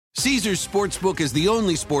Caesars Sportsbook is the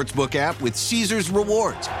only sportsbook app with Caesars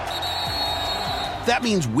Rewards. That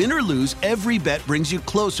means win or lose, every bet brings you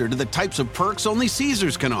closer to the types of perks only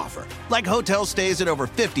Caesars can offer. Like hotel stays at over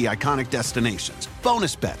 50 iconic destinations,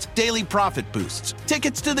 bonus bets, daily profit boosts,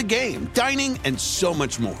 tickets to the game, dining, and so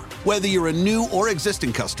much more. Whether you're a new or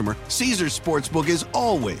existing customer, Caesars Sportsbook is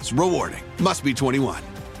always rewarding. Must be 21.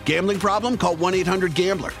 Gambling problem? Call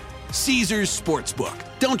 1-800-GAMBLER. Caesars Sportsbook.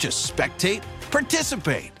 Don't just spectate,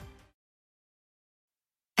 participate.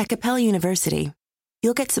 At Capella University,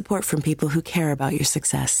 you'll get support from people who care about your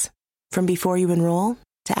success. From before you enroll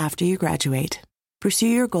to after you graduate, pursue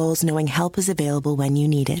your goals knowing help is available when you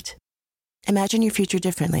need it. Imagine your future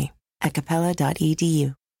differently at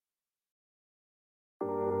capella.edu.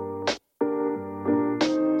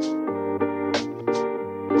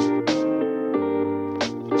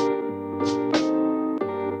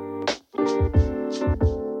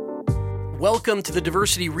 Welcome to the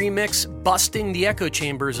Diversity Remix, busting the echo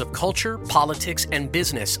chambers of culture, politics, and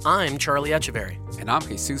business. I'm Charlie Echeverry. And I'm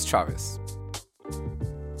Jesus Chavez. So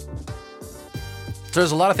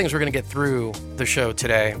there's a lot of things we're going to get through the show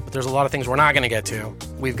today, but there's a lot of things we're not going to get to.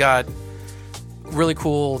 We've got really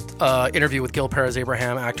cool interview with Gil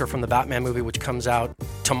Perez-Abraham, actor from the Batman movie, which comes out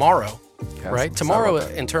tomorrow, right? Tomorrow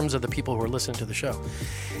in terms of the people who are listening to the show.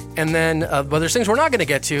 And then, but there's things we're not going to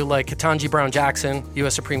get to, like Ketanji Brown Jackson,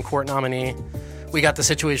 U.S. Supreme Court nominee. We got the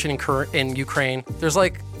situation in Ukraine. There's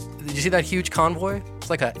like, did you see that huge convoy? It's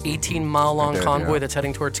like a 18-mile-long convoy that's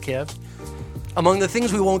heading towards Kiev. Among the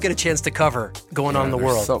things we won't get a chance to cover going on in the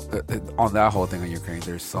world. So, on that whole thing in Ukraine,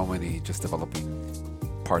 there's so many just developing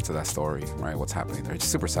parts of that story, right? What's happening there. It's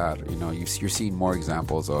super sad. You know, you're seeing more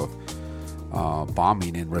examples of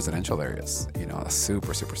bombing in residential areas. You know, that's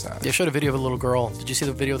super, super sad. They showed a video of a little girl. Did you see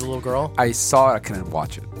the video of the little girl? I saw it. I couldn't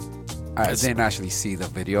watch it. I didn't actually see the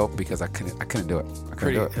video because I couldn't do it.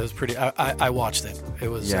 It was pretty. I watched it. It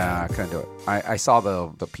was. Yeah, I couldn't do it. I saw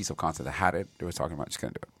the piece of content that had it. They were talking about. Just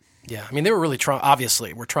couldn't do it. Yeah, I mean, they were really trying.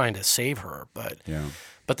 Obviously, we're trying to save her, but yeah.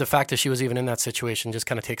 But the fact that she was even in that situation just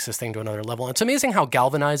kind of takes this thing to another level. It's amazing how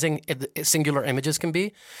galvanizing singular images can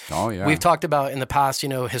be. Oh, yeah. We've talked about in the past, you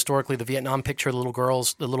know, historically, the Vietnam picture, the little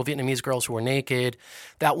Vietnamese girls who were naked,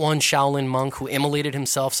 that one Shaolin monk who immolated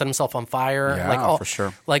himself, set himself on fire. Yeah, for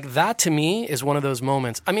sure. Like, that to me is one of those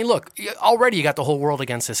moments. I mean, look, already you got the whole world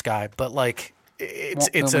against this guy, but like,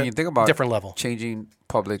 it's when you think about different level. Changing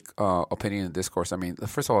public opinion and discourse. I mean,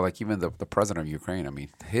 first of all, like even the president of Ukraine. I mean,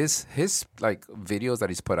 his like videos that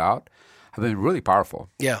he's put out have been really powerful.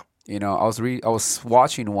 Yeah. You know, I was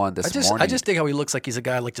watching one this morning. I just think how he looks like he's a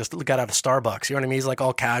guy like just got out of Starbucks. You know what I mean? He's like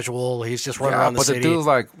all casual. He's just running around the city. But the dude's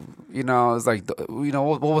like, you know, it's like, you know,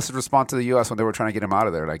 what was the response to the U.S. when they were trying to get him out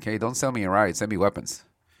of there? Like, hey, don't sell me a ride, send me weapons.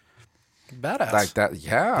 Badass. Like that,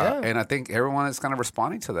 yeah. And I think everyone is kind of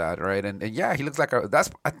responding to that, right? And yeah, he looks like that's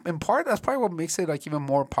probably what makes it like even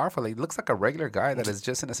more powerful. He looks like a regular guy that is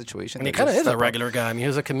just in a situation. And he kind of is a regular guy. I mean, he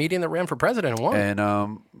was a comedian that ran for president and won.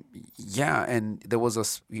 And yeah, and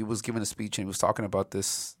he was giving a speech and he was talking about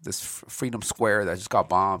this Freedom Square that just got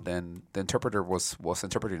bombed, and the interpreter was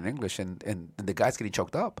interpreting in English, and the guy's getting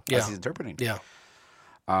choked up as he's interpreting. Yeah.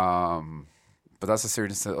 But that's the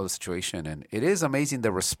seriousness of the situation, and it is amazing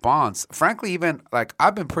the response. Frankly, even like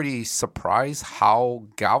I've been pretty surprised how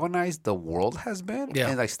galvanized the world has been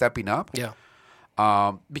and like stepping up. Yeah.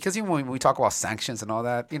 Because even when we talk about sanctions and all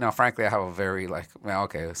that, you know, frankly, I have a very like, well,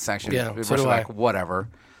 okay, sanctions, so do like whatever.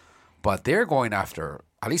 But they're going after,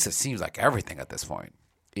 at least it seems like everything at this point.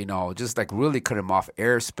 You know, just like really cut him off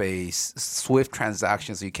airspace, SWIFT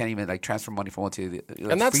transactions, so you can't even like transfer money from one to the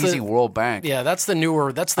and that's freezing World Bank. Yeah, that's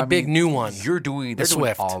the big new one. They're doing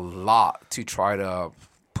a lot to try to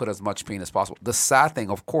put as much pain as possible. The sad thing,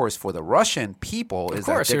 of course, for the Russian people is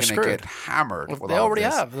that they're going to get hammered. Well, they already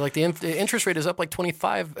have. Like the interest rate is up like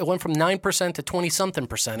 25. It went from 9% to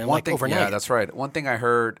 20-something% in like overnight. Yeah, that's right. One thing I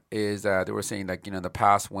heard is that they were saying like, you know, in the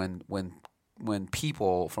past when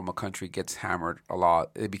people from a country gets hammered a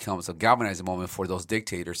lot, it becomes a galvanizing moment for those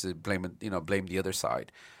dictators to blame the other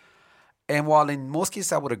side. And while in most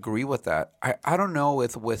cases I would agree with that, I don't know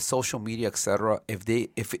with social media, et cetera, if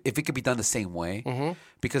it could be done the same way,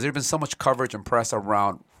 because there's been so much coverage and press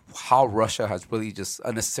around how Russia has really just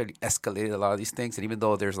unnecessarily escalated a lot of these things. And even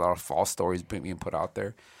though there's a lot of false stories being put out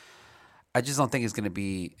there, I just don't think it's going to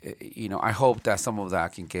be, you know, I hope that some of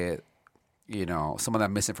that can get, you know, some of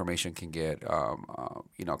that misinformation can get,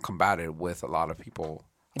 you know, combated with a lot of people.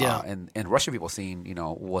 Yeah. And Russian people seeing, you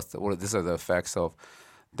know, these are the effects of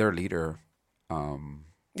their leader.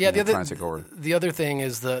 The other thing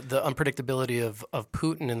is the unpredictability of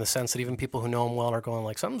Putin, in the sense that even people who know him well are going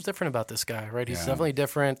like, something's different about this guy, right? He's definitely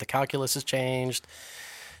different. The calculus has changed.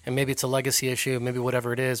 and maybe it's a legacy issue, maybe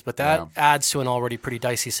whatever it is, but that adds to an already pretty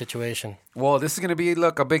dicey situation. Well, this is going to be,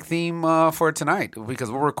 a big theme for tonight because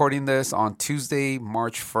we're recording this on Tuesday,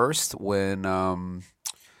 March 1st, when,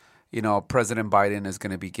 President Biden is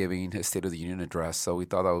going to be giving his State of the Union address. So we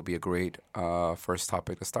thought that would be a great first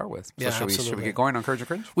topic to start with. So should we get going on Courage or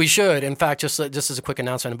Cringe? We should. In fact, just as a quick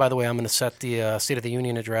announcement, and by the way, I'm going to set the State of the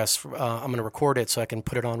Union address. I'm going to record it so I can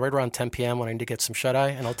put it on right around 10 p.m. when I need to get some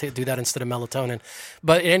shut-eye, and I'll do that instead of melatonin.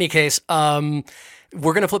 But in any case,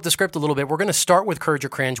 we're going to flip the script a little bit. We're going to start with Courage or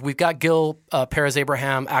Cringe. We've got Gil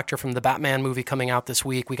Perez-Abraham, actor from the Batman movie, coming out this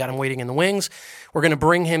week. We got him waiting in the wings. We're going to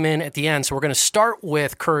bring him in at the end. So we're going to start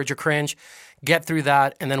with Courage or Cringe, get through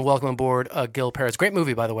that, and then welcome aboard Gil Perez. Great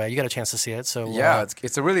movie, by the way. You got a chance to see it. So yeah,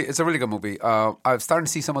 it's a really good movie. I've started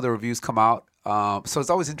to see some of the reviews come out. So it's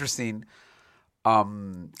always interesting.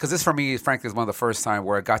 Because this for me, frankly, is one of the first time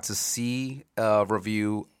where I got to see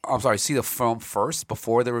see the film first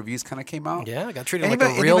before the reviews kind of came out. Yeah, I got treated like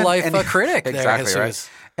a real life critic. Exactly, right?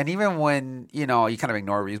 And even when, you kind of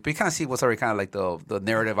ignore reviews, but you kind of see what's already kind of like the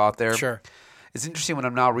narrative out there. Sure. It's interesting when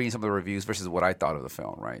I'm now reading some of the reviews versus what I thought of the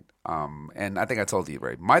film, right? And I think I told you,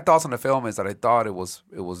 right? My thoughts on the film is that I thought it was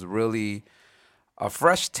really a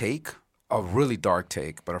fresh take, a really dark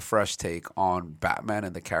take, but a fresh take on Batman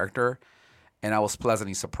and the character. And I was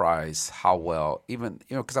pleasantly surprised how well, even,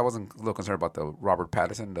 because I wasn't a little concerned about the Robert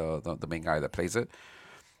Pattinson, the main guy that plays it.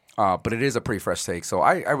 But it is a pretty fresh take. So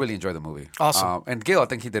I really enjoyed the movie. Awesome. And Gil, I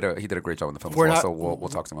think he did a great job in the film as well. So we'll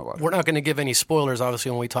talk to him about it. We're not going to give any spoilers,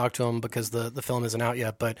 obviously, when we talk to him because the film isn't out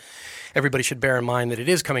yet. But everybody should bear in mind that it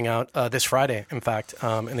is coming out this Friday, in fact,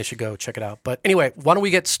 and they should go check it out. But anyway, why don't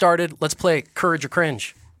we get started? Let's play Courage or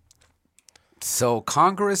Cringe. So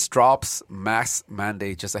Congress drops mask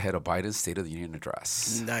mandate just ahead of Biden's State of the Union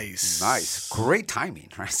address. Nice. Great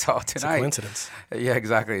timing, right? So tonight, it's a coincidence. Yeah,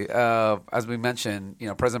 exactly. As we mentioned,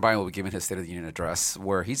 President Biden will be giving his State of the Union address,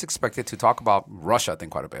 where he's expected to talk about Russia, I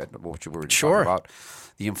think, quite a bit, which we were talking about.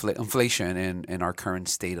 The inflation in our current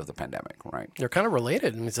state of the pandemic, right? They're kind of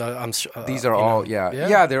related. These are all, you're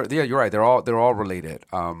right. They're all related.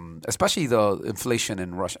 Especially the inflation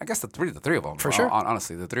in Russia. I guess the three of them. For sure.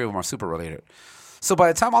 Honestly, the three of them are super related. So by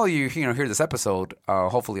the time all of you hear this episode,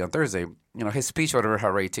 hopefully on Thursday, his speech or whatever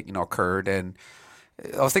already occurred, and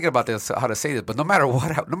I was thinking about this, how to say this, but no matter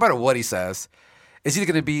what he says, it's either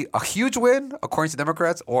going to be a huge win according to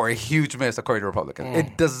Democrats or a huge miss according to Republicans.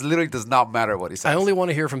 It literally does not matter what he says. I only want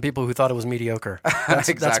to hear from people who thought it was mediocre.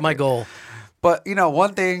 That's my goal. But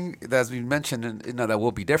one thing that, as we mentioned, that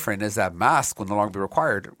will be different is that masks will no longer be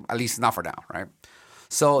required, at least not for now, right?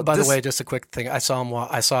 So, by the way, just a quick thing. I saw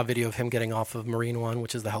a video of him getting off of Marine One,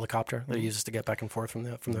 which is the helicopter that he uses to get back and forth from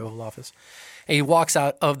the Oval Office. And he walks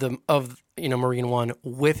out of Marine One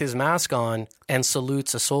with his mask on and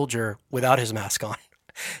salutes a soldier without his mask on.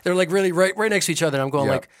 They're like really right next to each other. And I'm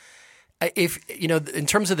going if in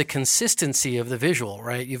terms of the consistency of the visual,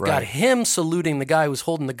 right? You've got him saluting the guy who's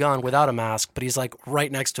holding the gun without a mask, but he's like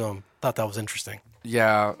right next to him. Thought that was interesting.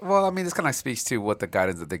 Yeah, well, I mean, this kind of speaks to what the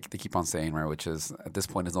guidance that they keep on saying, right? Which is at this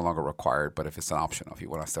point is no longer required, but if it's an option, if you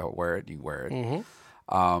want to still wear it, you wear it.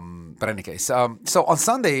 Mm-hmm. But in any case, so on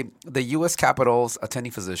Sunday, the U.S. Capitol's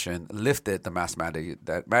attending physician lifted the mask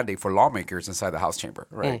mandate for lawmakers inside the House chamber,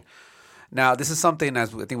 right? Now, this is something,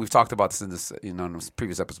 as I think we've talked about this in this, in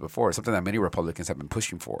previous episodes before, something that many Republicans have been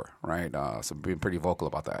pushing for, right? So being pretty vocal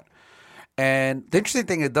about that. And the interesting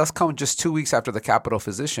thing, it does come just 2 weeks after the Capitol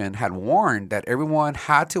physician had warned that everyone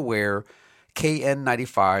had to wear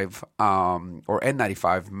KN95 or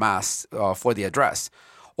N95 masks for the address,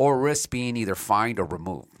 or risk being either fined or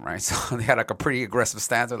removed, right? So they had like a pretty aggressive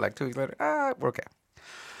stance. They're like 2 weeks later, we're okay.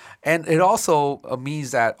 And it also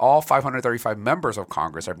means that all 535 members of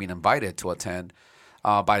Congress are being invited to attend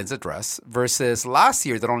Biden's address, versus last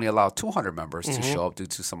year that only allowed 200 members to show up due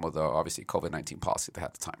to some of the, obviously, COVID-19 policy they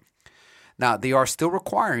had at the time. Now, they are still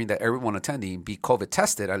requiring that everyone attending be COVID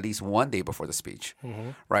tested at least one day before the speech,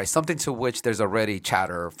 right? Something to which there's already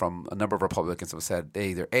chatter from a number of Republicans who have said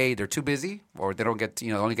either A, they're too busy, or they don't get,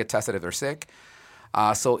 only get tested if they're sick.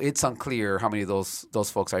 So it's unclear how many of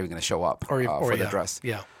those folks are even going to show up for the address.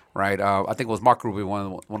 Yeah. Right. I think it was Mark Rubio,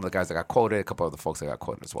 one of the guys that got quoted, a couple of the folks that got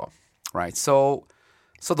quoted as well. Right. So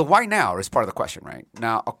the why now is part of the question, right?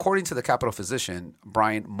 Now, according to the Capitol physician,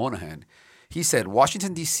 Brian Monahan, he said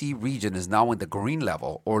Washington, D.C. region is now in the green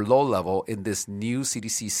level or low level in this new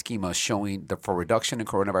CDC schema showing for reduction in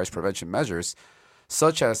coronavirus prevention measures,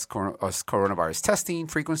 such as coronavirus testing,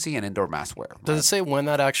 frequency, and indoor mask wear. Right? Does it say when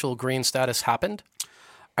that actual green status happened?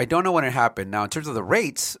 I don't know when it happened. Now, in terms of the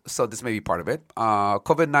rates, so this may be part of it,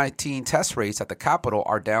 COVID-19 test rates at the Capitol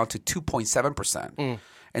are down to 2.7%.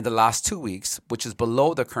 in the last 2 weeks, which is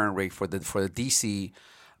below the current rate for the DC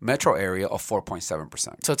metro area of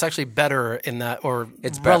 4.7%. So it's actually better in that, or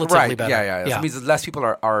it's relatively right. better. Yeah. So it means that less people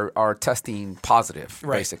are testing positive,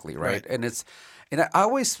 basically, right? And I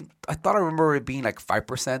thought I remember it being like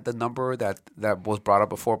 5%, the number that was brought up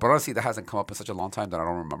before, but honestly, that hasn't come up in such a long time that I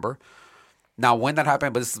don't remember. Now, when that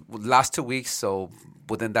happened, but this is last 2 weeks, so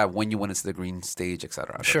within that, when you went into the green stage, et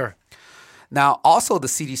cetera. Sure. Now, also the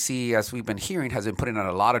CDC, as we've been hearing, has been putting out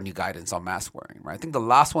a lot of new guidance on mask wearing, right? I think the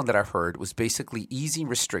last one that I've heard was basically easing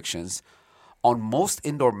restrictions on most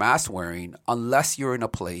indoor mask wearing unless you're in a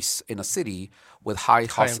place, in a city, with high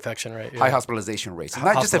infection rate, high hospitalization rates. It's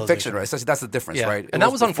not just infection rates. That's the difference, right? And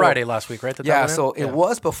that was on Friday last week, right? It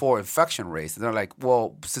was before infection rates. And they're like,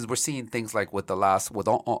 well, since we're seeing things like with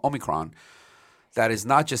Omicron, that is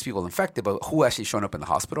not just people infected, but who actually showing up in the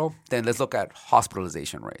hospital, then let's look at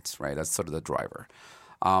hospitalization rates, right? That's sort of the driver.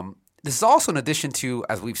 This is also in addition to,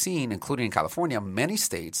 as we've seen, including in California, many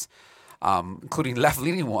states, including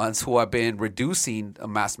left-leaning ones, who have been reducing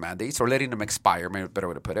mask mandates or letting them expire, maybe a better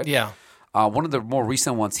way to put it. Yeah. One of the more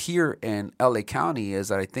recent ones here in LA County is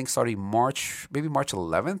that I think starting March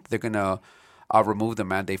 11th, they're going to remove the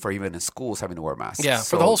mandate for even in schools having to wear masks. Yeah,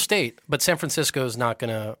 for the whole state. But San Francisco is not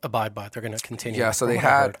going to abide by it. They're going to continue. Yeah, so they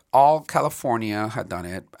had all California had done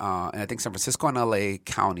it. And I think San Francisco and LA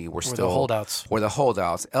County were the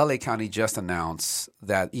holdouts. LA County just announced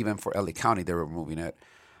that even for LA County, they were removing it.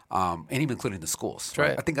 And even including the schools.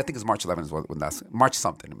 Right. I think it's March 11th is when that's March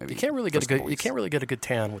something maybe. You can't really get a good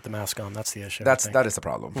tan with the mask on. That's the issue. That is the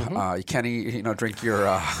problem. Mm-hmm. You can't drink your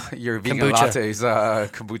vegan kombucha.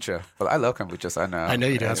 Lattes, kombucha. But I love kombucha. So I know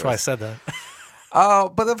you do. That's why I said that.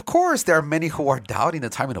 But of course, there are many who are doubting the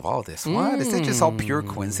timing of all of this. What? Is it just all pure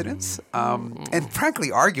coincidence? And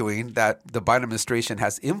frankly, arguing that the Biden administration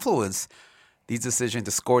has influenced these decisions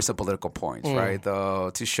to score some political points, right?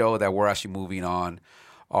 To show that we're actually moving on.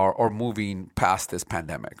 Or moving past this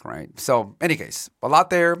pandemic, right? So, any case, a lot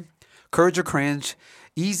there. Courage or cringe.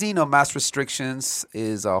 Easing of mask restrictions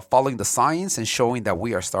is following the science and showing that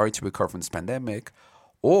we are starting to recover from this pandemic.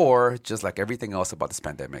 Or, just like everything else about this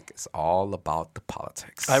pandemic, it's all about the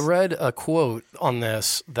politics. I read a quote on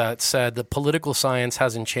this that said the political science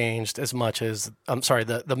hasn't changed as much as,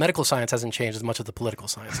 the medical science hasn't changed as much as the political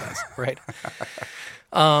science has, right?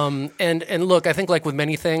 And look, I think like with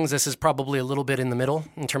many things, this is probably a little bit in the middle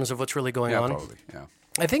in terms of what's really going on. Probably, yeah.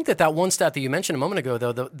 I think that one stat that you mentioned a moment ago,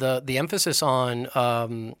 though, the emphasis on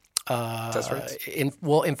test rates?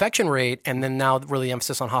 Infection rate, and then now really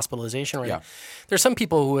emphasis on hospitalization rate. Yeah. There's some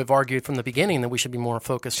people who have argued from the beginning that we should be more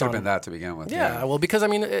focused on. Should have been that to begin with. Yeah, well, because I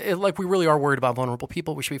mean, like we really are worried about vulnerable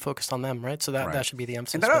people. We should be focused on them, right? So that should be the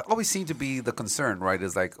emphasis. And that always seemed to be the concern, right?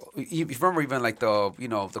 Is like, if you remember even like the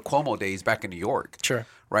Cuomo days back in New York. Sure.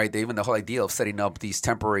 Right? Even the whole idea of setting up these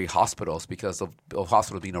temporary hospitals because of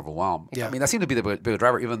hospitals being overwhelmed. Yeah. I mean, that seemed to be the big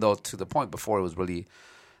driver, even though to the point before it was really,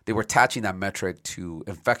 they were attaching that metric to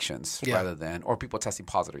infections rather than, or people testing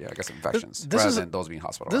positive, infections, rather than those being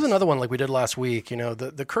hospitalized. This is another one like we did last week,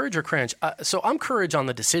 the courage or cringe. So I'm courage on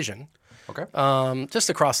the decision. Okay. Just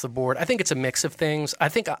across the board. I think it's a mix of things. I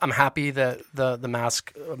think I'm happy that the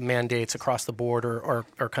mask mandates across the board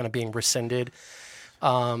are kind of being rescinded. So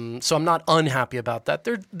I'm not unhappy about that.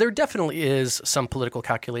 There definitely is some political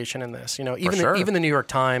calculation in this. Even the New York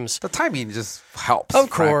Times. The timing just helps. Of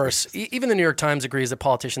course. Even the New York Times agrees that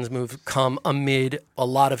politicians' moves come amid a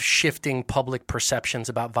lot of shifting public perceptions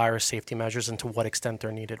about virus safety measures and to what extent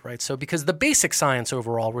they're needed, right? So because the basic science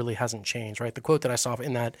overall really hasn't changed, right? The quote that I saw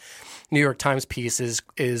in that New York Times piece is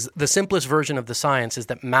the simplest version of the science is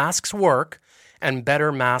that masks work and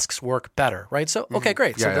better masks work better, right? So, okay,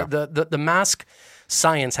 great. Yeah, so the mask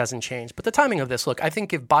science hasn't changed. But the timing of this, look, I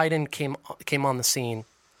think if Biden came on the scene,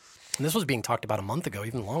 and this was being talked about a month ago,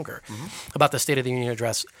 even longer, about the State of the Union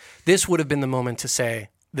address, this would have been the moment to say,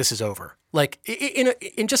 this is over. Like,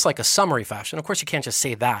 in just like a summary fashion. Of course, you can't just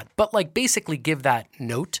say that. But like basically give that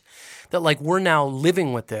note that like we're now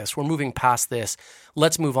living with this. We're moving past this.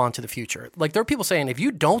 Let's move on to the future. Like there are people saying if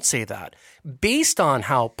you don't say that, based on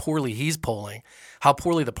how poorly he's polling, how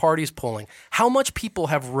poorly the party's polling, how much people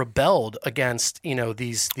have rebelled against,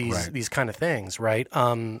 these kind of things, right?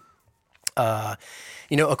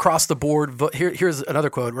 Across the board, here's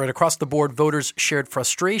another quote, right? Across the board, voters shared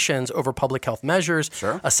frustrations over public health measures,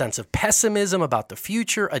 a sense of pessimism about the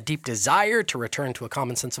future, a deep desire to return to a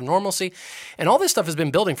common sense of normalcy. And all this stuff has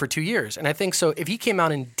been building for 2 years. And I think so if he came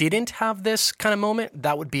out and didn't have this kind of moment,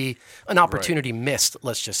 that would be an opportunity missed,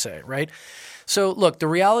 let's just say, right? So look, the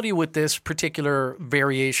reality with this particular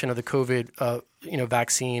variation of the COVID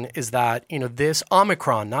vaccine is that, this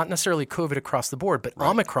Omicron, not necessarily COVID across the board, but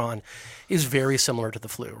Omicron is very similar to the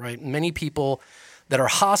flu, right? Many people that are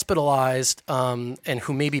hospitalized and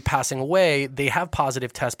who may be passing away, they have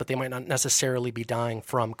positive tests, but they might not necessarily be dying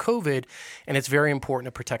from COVID. And it's very important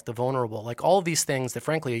to protect the vulnerable. Like all of these things that,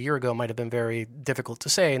 frankly, a year ago might have been very difficult to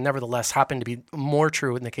say, and nevertheless happen to be more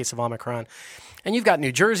true in the case of Omicron. And you've got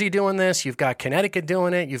New Jersey doing this, you've got Connecticut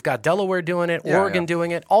doing it, you've got Delaware doing it, Oregon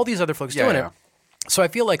doing it, all these other folks doing it. So I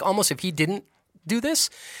feel like almost if he didn't do this,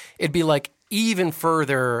 it'd be like even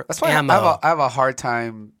further ammo. I have a hard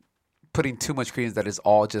time putting too much credence that it's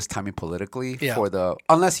all just timing politically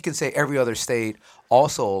unless you can say every other state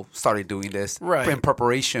also started doing this in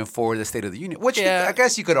preparation for the State of the Union, which I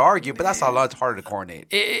guess you could argue, but that's a lot harder to coordinate.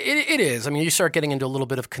 It is. I mean, you start getting into a little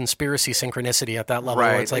bit of conspirity synchronicity at that level.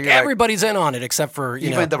 Where it's like everybody's in on it except for,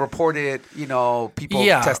 even the reported, people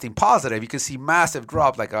testing positive. You can see massive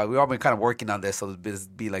drops. Like we've all been kind of working on this, so it'll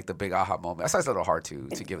be like the big aha moment. That's a little hard to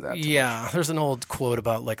give that. There's an old quote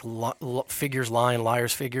about like figures lying,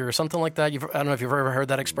 liars figure, or something like that. I don't know if you've ever heard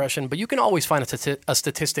that expression, but you can always find a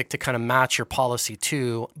statistic to kind of match your policy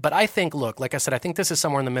to. But I think, look, like I said, I think this is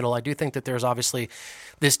somewhere in the middle. I do think that there's obviously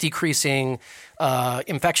this decreasing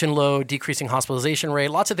infection load, decreasing hospitalization rate,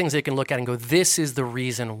 lots of things they can look at and go, this is the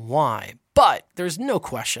reason why. But there's no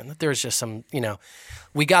question that there's just some,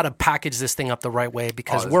 we got to package this thing up the right way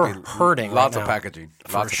because we're hurting lots right of now, packaging.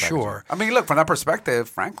 For sure. I mean, look, from that perspective,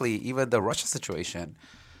 frankly, even the Russia situation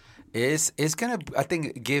is going to, I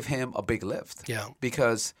think, give him a big lift. Yeah.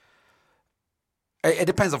 Because it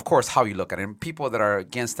depends, of course, how you look at it. And people that are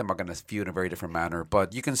against him are going to view it in a very different manner.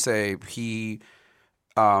 But you can say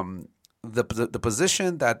the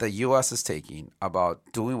position that the U.S. is taking about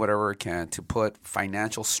doing whatever it can to put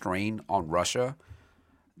financial strain on Russia,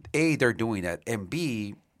 A, they're doing that. And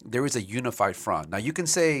B, there is a unified front. Now, you can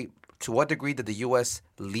say, to what degree did the U.S.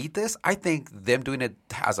 lead this? I think them doing it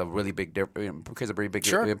has a really big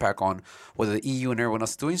impact on whether the EU and everyone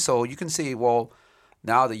else is doing so. You can say, well,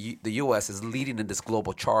 now the U.S. is leading in this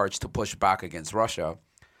global charge to push back against Russia.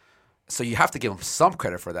 So you have to give him some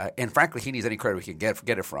credit for that. And frankly, he needs any credit we can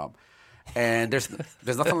get it from. And there's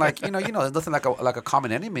nothing like there's nothing like a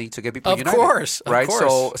common enemy to get people united. Of course.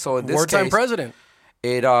 So in this wartime case, president.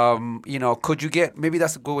 It could you get, maybe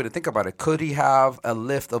that's a good way to think about it. Could he have a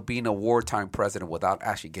lift of being a wartime president without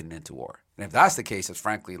actually getting into war? And if that's the case, it's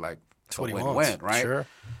frankly like a win-win, right? Sure.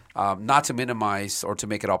 Not to minimize or to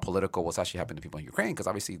make it all political what's actually happening to people in Ukraine, because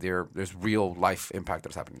obviously there's real life impact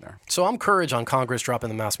that's happening there. So I'm courage on Congress dropping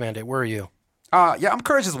the mask mandate. Where are you? I'm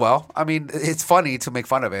courage as well. I mean, it's funny to make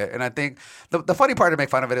fun of it. And I think the funny part to make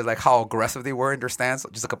fun of it is like how aggressive they were in their stance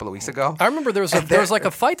just a couple of weeks ago. I remember there was like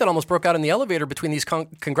a fight that almost broke out in the elevator between these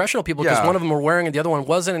congressional people because one of them were wearing it, the other one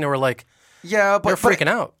wasn't, and they were like, they're freaking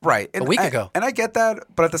out. Right. A week ago. And I get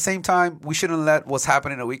that. But at the same time, we shouldn't let what's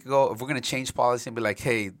happening a week ago, if we're going to change policy and be like,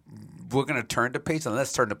 hey, we're going to turn the page, then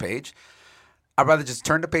let's turn the page. I'd rather just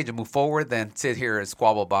turn the page and move forward than sit here and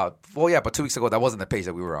squabble about, but 2 weeks ago, that wasn't the page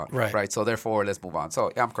that we were on. Right. So therefore, let's move on. So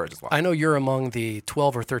I'm courage as well. I know you're among the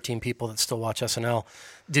 12 or 13 people that still watch SNL.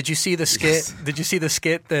 Did you see the skit? Yes. Did you see the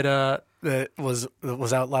skit that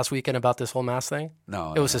was out last weekend about this whole mask thing?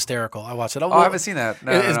 No. It was hysterical. I watched it. I haven't seen that.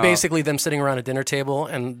 It's basically them sitting around a dinner table,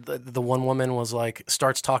 and the one woman was like,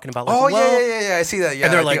 starts talking about like, yeah, I see that. Yeah.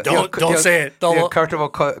 And they're like, don't say it. Don't comfortable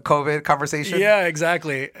COVID conversation. Yeah,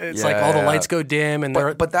 exactly. It's like all the lights go dim, and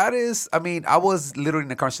but that is, I mean, I was literally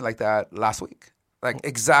in a conversation like that last week, like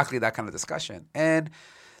exactly that kind of discussion. And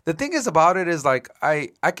the thing is about it is like I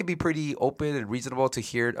can be pretty open and reasonable to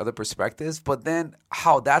hear other perspectives, but then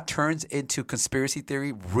how that turns into conspiracy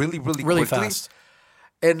theory really quickly. Fast.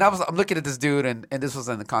 And I'm looking at this dude, and this was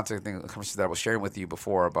in the context of the conversation that I was sharing with you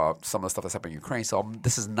before about some of the stuff that's happening in Ukraine. So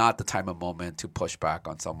this is not the time and moment to push back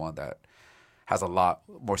on someone that has a lot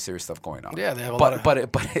more serious stuff going on. Yeah, they have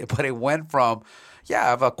but it went from, I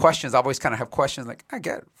have questions. I always kind of have questions. Like, I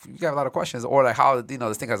get it. You got a lot of questions. Or like how,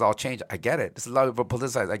 this thing has all changed. I get it. This is a lot of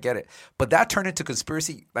politicized. I get it. But that turned into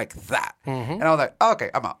conspiracy like that. Mm-hmm. And I was like, okay,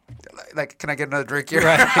 I'm out. Like, can I get another drink here?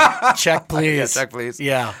 Right. Check, please. Yeah, check, please.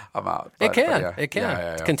 Yeah. I'm out. It can.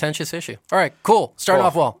 It's a contentious issue. All right, cool. Starting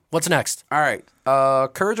off well. What's next? All right.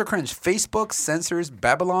 Courage or cringe. Facebook censors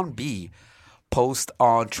Babylon Bee post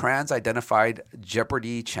on trans-identified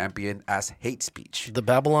Jeopardy champion as hate speech. The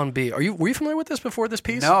Babylon Bee. Were you familiar with this before this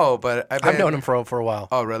piece? No, but I've known him for a while.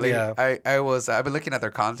 Oh, really? Yeah. I've been looking at their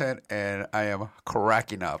content and I am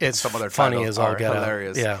cracking up. It's some of their funny as all get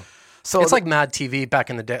hilarious. Out. Yeah. So it's like Mad TV back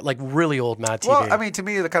in the day, like really old Mad TV. Well, I mean, to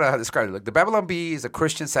me, that's kind of how I described it. Like the Babylon Bee is a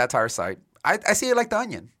Christian satire site. I see it like The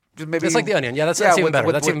Onion. maybe it's like The Onion. Yeah, that's even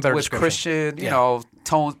better. That's even better with description. Christian,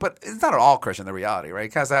 tones, but it's not at all Christian in reality, right?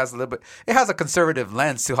 It has a little bit. It has a conservative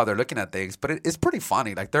lens to how they're looking at things, but it's pretty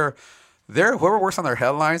funny. Like they're whoever works on their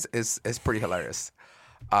headlines is pretty hilarious.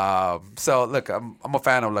 So look, I'm a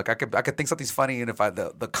fan of. Look, I could think something's funny, and if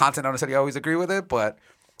the content, I don't necessarily always agree with it, but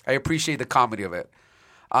I appreciate the comedy of it.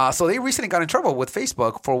 So they recently got in trouble with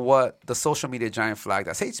Facebook for what the social media giant flagged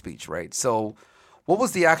as hate speech, right? So what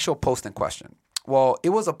was the actual post in question? Well, it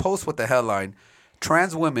was a post with the headline,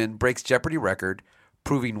 "Trans women breaks Jeopardy record,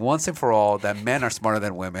 proving once and for all that men are smarter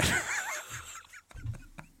than women."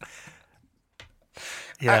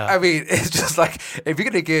 Yeah. I mean, it's just like, if you're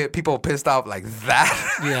going to get people pissed off like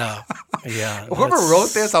that. Yeah. Whoever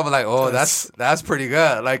wrote this, I'm like, oh, that's pretty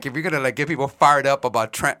good. Like, if you're going to like get people fired up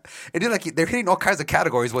about and then like they're hitting all kinds of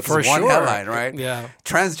categories with this one headline, right? Yeah.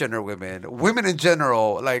 Transgender women in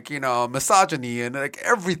general, like, misogyny and like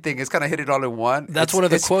everything is kind of hit it all in one. That's one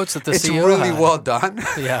of the quotes that the CEO It's really had. well done.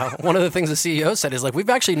 Yeah. One of the things the CEO said is like, we've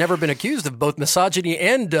actually never been accused of both misogyny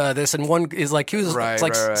and this, and one is like, it's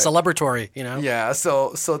like celebratory, Yeah.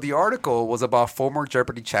 So the article was about former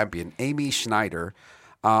Jeopardy champion Amy Schneider,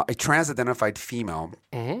 a trans-identified female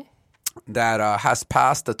that has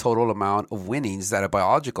passed the total amount of winnings that a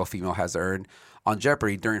biological female has earned on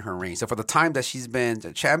Jeopardy during her reign. So for the time that she's been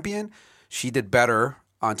a champion, she did better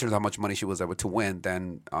in terms of how much money she was able to win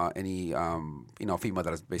than any female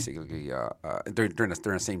that is basically during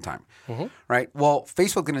the same time, right? Well,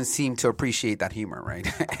 Facebook didn't seem to appreciate that humor, right,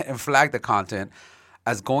 and flagged the content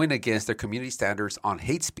as going against their community standards on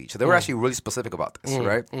hate speech. So they were actually really specific about this,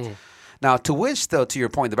 right? Now, to which, though, to your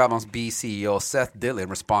point, the Babylon Bee CEO Seth Dillon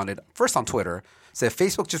responded first on Twitter, said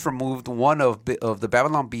Facebook just removed one of the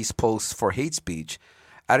Babylon Bee's posts for hate speech,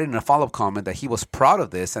 adding in a follow-up comment that he was proud of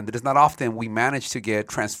this and that it's not often we manage to get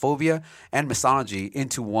transphobia and misogyny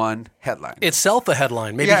into one headline. Itself a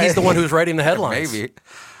headline. Maybe he's the one who's writing the headlines. Maybe.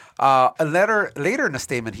 Later in a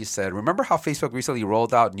statement, he said, "Remember how Facebook recently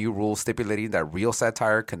rolled out new rules stipulating that real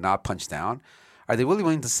satire cannot punch down? Are they really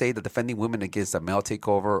willing to say that defending women against a male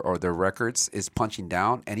takeover or their records is punching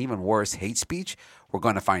down? And even worse, hate speech? We're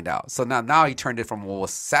going to find out." So now he turned it from what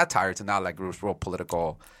was satire to now like a real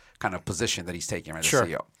political kind of position that he's taking, right? Sure.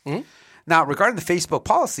 The CEO. Now, regarding the Facebook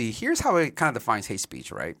policy, here's how it kind of defines hate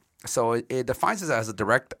speech, right? So it defines it as a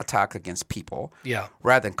direct attack against people,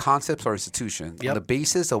 rather than concepts or institutions, on the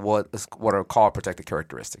basis of what are called protected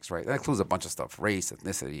characteristics, right? That includes a bunch of stuff: race,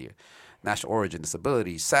 ethnicity, national origin,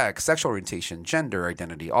 disability, sex, sexual orientation, gender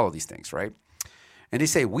identity, all of these things, right? And they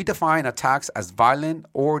say we define attacks as violent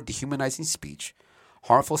or dehumanizing speech,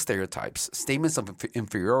 harmful stereotypes, statements of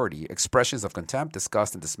inferiority, expressions of contempt,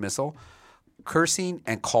 disgust, and dismissal, cursing,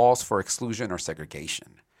 and calls for exclusion or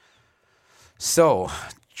segregation. So,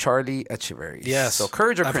 Charlie Echeverry. Yes. So,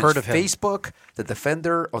 Courage or I've Cringe, heard of him. Facebook, the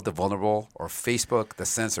defender of the vulnerable, or Facebook, the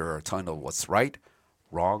censor, telling them what's right,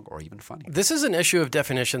 wrong, or even funny. This is an issue of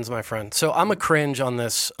definitions, my friend. So I'm a cringe on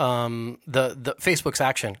this. The Facebook's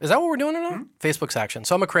action. Is that what we're doing it on? Facebook's action.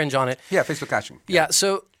 So I'm a cringe on it. Yeah, Facebook action. Yeah.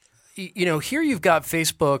 So, here you've got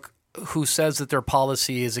Facebook who says that their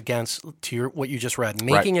policy is against, what you just read,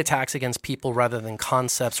 making attacks against people rather than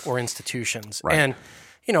concepts or institutions. Right. And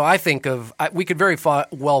I think we could very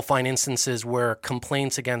well find instances where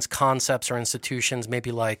complaints against concepts or institutions, maybe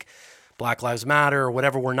like Black Lives Matter or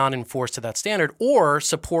whatever, were not enforced to that standard, or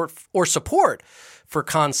support for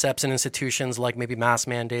concepts and institutions like maybe mass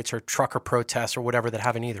mandates or trucker protests or whatever that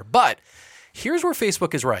haven't either. But here's where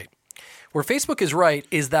Facebook is right. Where Facebook is right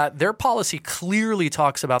is that their policy clearly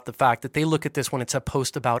talks about the fact that they look at this when it's a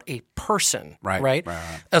post about a person, right?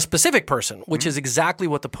 A specific person, which is exactly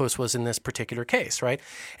what the post was in this particular case, right?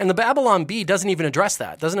 And the Babylon Bee doesn't even address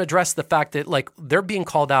that. Doesn't address the fact that like they're being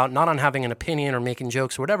called out not on having an opinion or making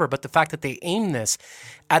jokes or whatever, but the fact that they aim this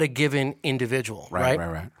at a given individual,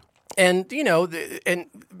 right? And, and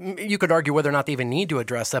you could argue whether or not they even need to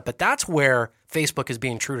address that, but that's where Facebook is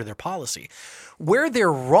being true to their policy. Where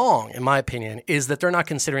they're wrong, in my opinion, is that they're not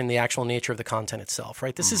considering the actual nature of the content itself,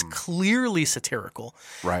 right? This is clearly satirical.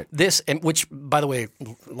 Right. Which, by the way,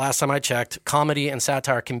 last time I checked, comedy and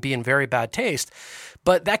satire can be in very bad taste,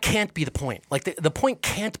 but that can't be the point. Like the point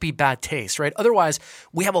can't be bad taste, right? Otherwise,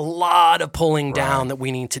 we have a lot of pulling down that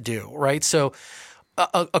we need to do, right? So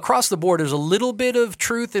across the board, there's a little bit of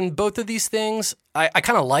truth in both of these things. I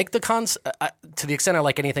kind of like the to the extent I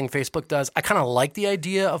like anything Facebook does. I kind of like the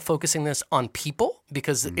idea of focusing this on people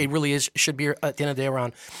because it really should be at the end of the day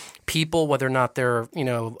around people, whether or not they're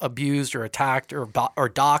abused or attacked or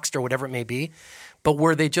doxxed or whatever it may be. but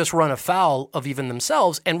where they just run afoul of even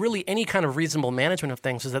themselves and really any kind of reasonable management of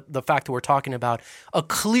things is that the fact that we're talking about a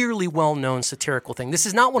clearly well-known satirical thing. This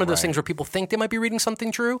is not one of those things where people think they might be reading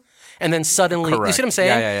something true and then suddenly, you see what I'm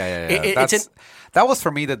saying? Yeah. That was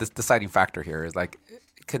for me the deciding factor here is like,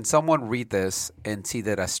 can someone read this and see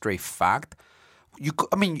that as straight fact?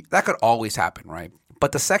 That could always happen, right?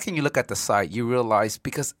 But the second you look at the site, you realize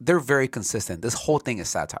because they're very consistent. This whole thing is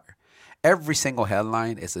satire. Every single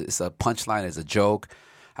headline is a punchline, is a joke.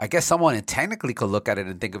 I guess someone technically could look at it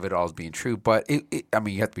and think of it all as being true, but you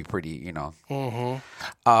have to be pretty,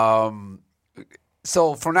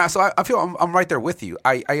 So for now, I feel I'm right there with you.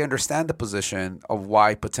 I understand the position of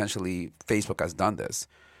why potentially Facebook has done this,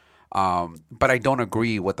 but I don't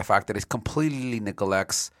agree with the fact that it completely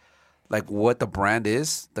neglects like what the brand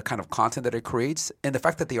is, the kind of content that it creates, and the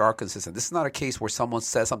fact that they are consistent. This is not a case where someone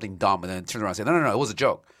says something dumb and then turns around and says, no, it was a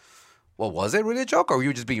joke. Well, was it really a joke, or were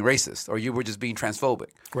you just being racist, or you were just being transphobic?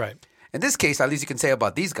 Right. In this case, at least you can say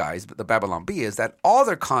about these guys, the Babylon Bee, is that all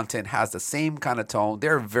their content has the same kind of tone.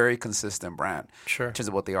 They're a very consistent brand in terms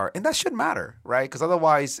of what they are. And that should matter, right? Because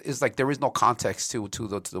otherwise, it's like there is no context to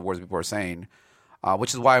the words people are saying,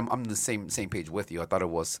 which is why I'm on the same page with you. I thought it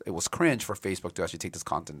was cringe for Facebook to actually take this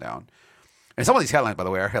content down. And some of these headlines, by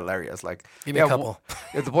the way, are hilarious. Like, give me a couple.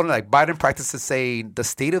 The one like Biden practices saying the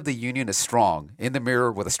State of the Union is strong in the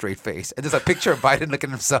mirror with a straight face, and there's a picture of Biden looking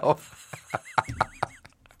at himself.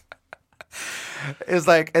 It's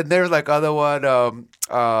like, and there's like other one. There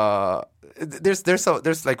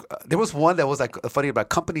was one that was like funny about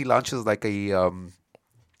company launches like a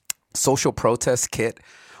social protest kit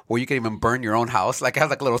where you can even burn your own house. Like it has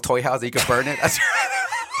like a little toy house that you can burn it.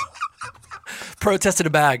 Protest in a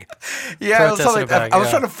bag. Yeah, I was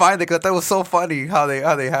trying to find it because I thought it was so funny how they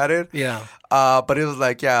had it. Yeah. But it was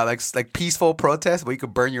like peaceful protest where you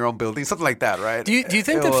could burn your own building, something like that, right? Do you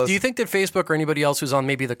think that Facebook or anybody else who's on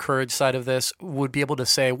maybe the courage side of this would be able to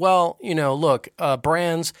say, well, look,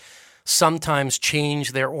 brands sometimes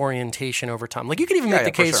change their orientation over time. Like you could even make the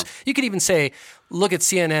case, you could even say, look at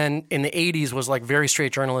CNN in the 80s was like very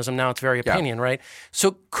straight journalism. Now it's very opinion, right?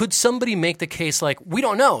 So could somebody make the case like, we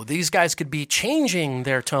don't know, these guys could be changing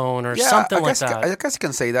their tone or something like that? I guess you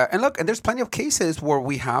can say that. And look, and there's plenty of cases where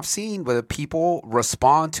we have seen where people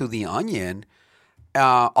respond to The Onion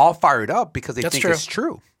all fired up because they think it's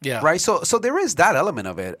true. Yeah. Right. So there is that element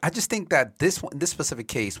of it. I just think that this specific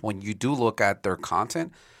case, when you do look at their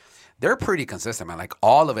content, they're pretty consistent, man. Like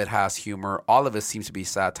all of it has humor. All of it seems to be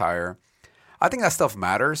satire. I think that stuff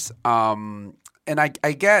matters. And I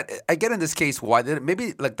get in this case why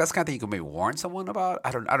maybe like that's the kind of thing you can maybe warn someone about. I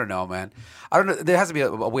don't know, man. I don't know. There has to be a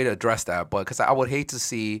way to address that, but because I would hate to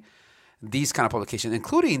see these kind of publications,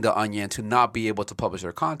 including The Onion, to not be able to publish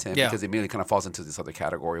their content because it immediately kind of falls into this other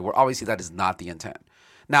category where obviously that is not the intent.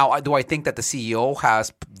 Now, do I think that the CEO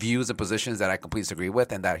has views and positions that I completely disagree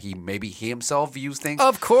with, and that he himself views things?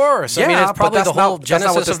 Of course. Yeah, I mean, it's probably the whole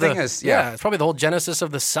genesis of the it's probably the whole genesis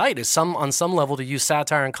of the site is on some level to use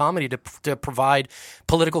satire and comedy to provide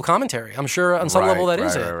political commentary. I'm sure on some level that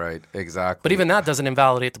is it. Right, exactly. But even that doesn't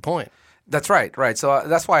invalidate the point. That's right. So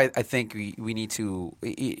that's why I think we need to.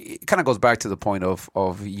 It kind of goes back to the point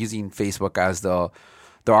of using Facebook as the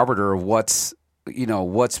arbiter of what's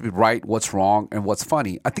right, what's wrong, and what's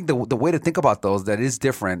funny. I think the way to think about those that is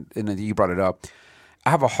different, and you brought it up. I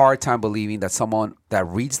have a hard time believing that someone that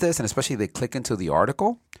reads this, and especially if they click into the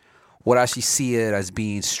article, would actually see it as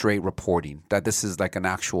being straight reporting. That this is like an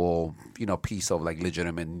actual, piece of like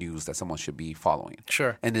legitimate news that someone should be following.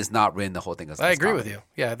 Sure. And is not written the whole thing as I agree with you.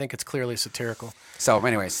 Yeah, I think it's clearly satirical. So,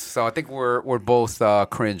 anyways, I think we're both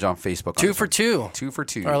cringe on Facebook. 2 for 2. 2 for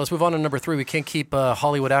 2. All right, let's move on to number 3. We can't keep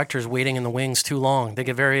Hollywood actors waiting in the wings too long. They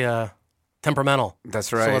get very temperamental.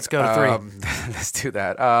 That's right. So let's go to 3. Let's do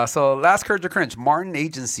that. So last courage or cringe. Martin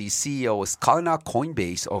Agency CEO is calling out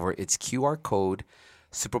Coinbase over its QR code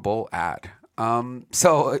Super Bowl ad. This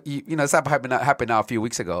happened now a few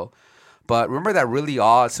weeks ago. But remember that really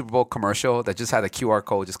odd Super Bowl commercial that just had a QR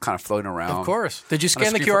code just kind of floating around? Of course. Did you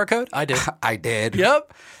scan the QR code? I did. I did.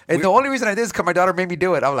 Yep. And the only reason I did is because my daughter made me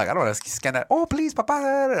do it. I was like, I don't want to scan that. Oh, please, Papa.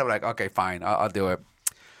 And I'm like, okay, fine. I'll do it.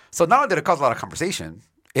 So not only did it cause a lot of conversation,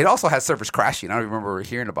 it also had servers crashing. I don't remember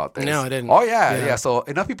hearing about this. No, I didn't. Oh, yeah. So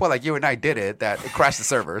enough people like you and I did it that it crashed the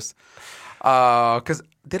servers. Because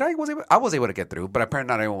I was able to get through, but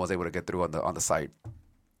apparently not everyone was able to get through on the site.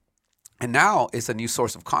 And now it's a new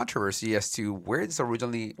source of controversy as to where this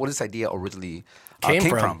idea originally came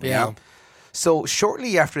from. Yeah. So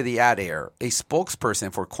shortly after the ad air, a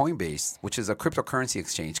spokesperson for Coinbase, which is a cryptocurrency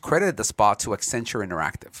exchange, credited the spot to Accenture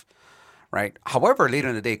Interactive. Right. However, later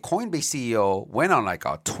in the day, Coinbase CEO went on like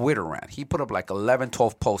a Twitter rant. He put up like 11,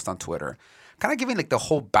 12 posts on Twitter, kind of giving like the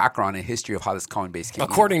whole background and history of how this Coinbase came.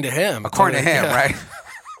 According to him, right?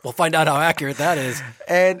 We'll find out how accurate that is.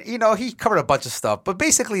 And, he covered a bunch of stuff. But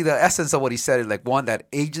basically, the essence of what he said is like, one, that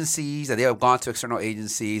agencies, that they have gone to external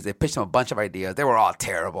agencies. They pitched them a bunch of ideas. They were all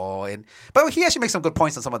terrible. But he actually makes some good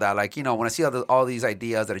points on some of that. Like, when I see all these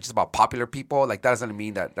ideas that are just about popular people, like that doesn't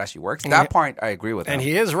mean that actually works. That point, I agree with him. And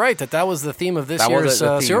he is right that was the theme of this year's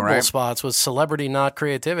Super Bowl spots was celebrity, not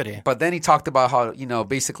creativity. But then he talked about how,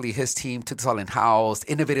 basically his team took this all in-house,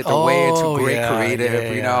 innovated their way into great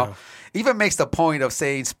creative, Even makes the point of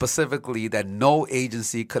saying specifically that no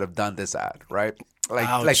agency could have done this ad, right?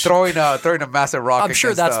 Like throwing a massive rock. I'm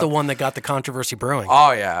sure that's the one that got the controversy brewing.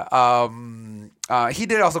 Oh yeah. He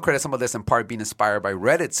did also credit some of this in part being inspired by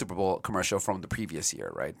Reddit's Super Bowl commercial from the previous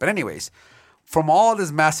year, right? But anyways, from all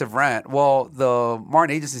this massive rant, the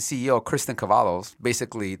Martin Agency CEO Kristen Cavalos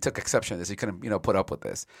basically took exception to this. He couldn't, put up with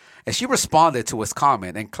this, and she responded to his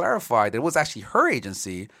comment and clarified that it was actually her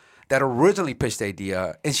agency that originally pitched the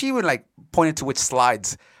idea, and she even pointed to which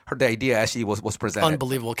slides the idea actually was presented.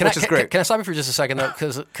 Unbelievable. Which is great. Can I stop you for just a second though?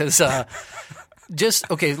 Because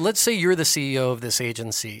let's say you're the CEO of this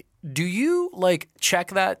agency. Do you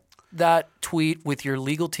check that tweet with your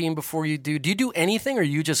legal team before you do? Do you do anything, or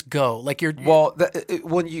you just go I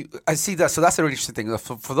see that. So that's a really interesting thing.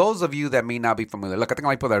 For those of you that may not be familiar, I think a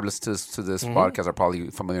lot of people that are listening to this podcast are probably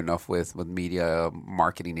familiar enough with media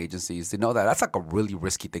marketing agencies. They know that that's a really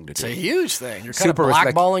risky thing to do. It's a huge thing. You're kind of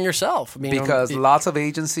blackballing yourself. Because lots of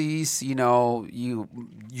agencies,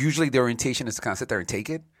 usually the orientation is to kind of sit there and take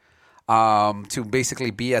it, to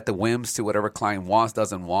basically be at the whims to whatever client wants,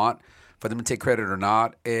 doesn't want, for them to take credit or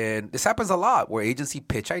not. And this happens a lot where agency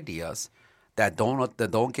pitch ideas that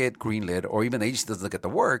don't get greenlit, or even the agency doesn't get the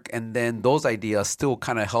work, and then those ideas still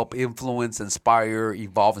kind of help influence, inspire,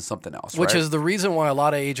 evolve in something else. Which is the reason why a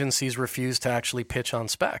lot of agencies refuse to actually pitch on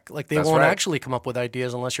spec. They won't actually come up with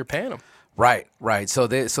ideas unless you're paying them. Right. So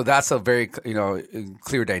that's a very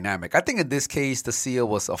clear dynamic. I think in this case the CEO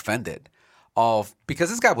was offended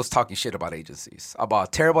because this guy was talking shit about agencies,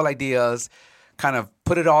 about terrible ideas, kind of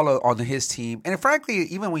put it all on his team. And frankly,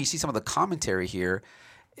 even when you see some of the commentary here,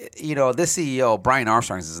 this CEO, Brian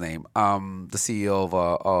Armstrong is his name, the CEO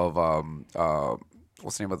of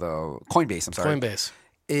what's the name of the Coinbase? I'm sorry, Coinbase.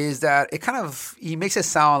 Is that he makes it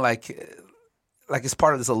sound like it's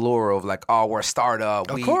part of this allure of we're a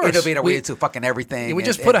startup. We innovate our way into fucking everything. We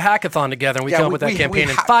just put a hackathon together and we come up with that campaign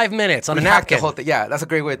in 5 minutes on a napkin. The whole thing. Yeah, that's a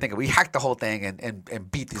great way of thinking. We hacked the whole thing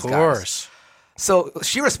and beat these guys. Of course. So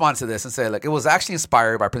she responds to this and said, it was actually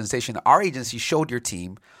inspired by a presentation our agency showed your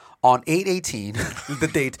team on 8/18, the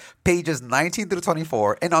date, pages 19 through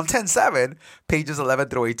 24, and on 10/7, pages 11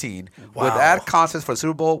 through 18, wow, with ad concepts for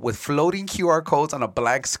Super Bowl with floating QR codes on a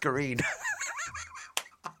blank screen.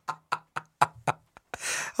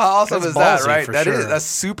 How awesome is that, right? That's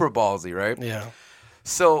super ballsy, right? Yeah.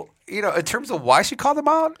 So, in terms of why she called him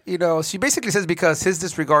out, she basically says because his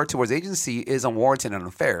disregard towards agency is unwarranted and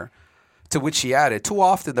unfair. To which she added, too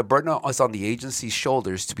often the burden is on the agency's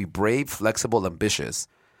shoulders to be brave, flexible, ambitious.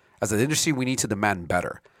 As an industry, we need to demand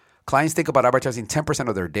better. Clients think about advertising 10%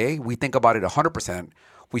 of their day. We think about it 100%.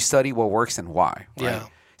 We study what works and why. Right? Yeah.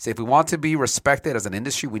 So if we want to be respected as an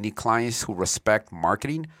industry, we need clients who respect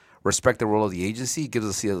marketing, respect the role of the agency, gives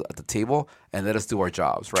us a seat at the table, and let us do our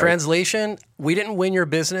jobs. Right? Translation, we didn't win your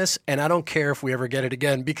business, and I don't care if we ever get it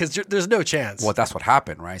again because there's no chance. Well, that's what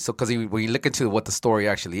happened, right? So because when you look into what the story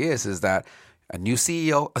actually is that a new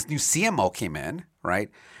CMO came in,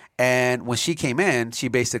 right? And when she came in, she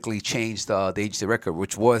basically changed the agency record,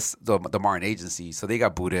 which was the Martin Agency. So they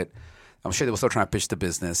got booted. I'm sure they were still trying to pitch the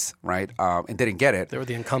business, right? And didn't get it. They were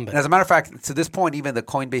the incumbent. And as a matter of fact, to this point, even the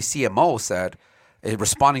Coinbase CMO said,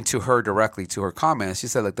 responding to her directly to her comments, she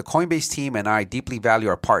said, the Coinbase team and I deeply value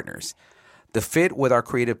our partners. The fit with our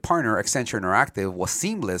creative partner, Accenture Interactive, was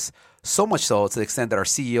seamless, so much so to the extent that our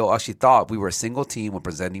CEO actually thought we were a single team when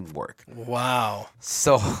presenting work. Wow.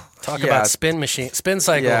 So talk about spin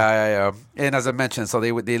cycle. Yeah. And as I mentioned, so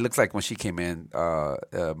they looked like when she came in,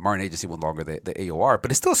 Martin Agency was no longer the AOR,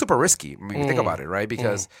 but it's still super risky. I mean, think about it, right?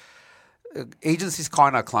 Because agencies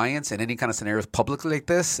calling out clients in any kind of scenarios publicly like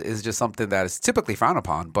this is just something that is typically frowned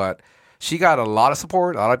upon. But she got a lot of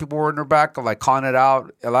support. A lot of people were in her back of calling it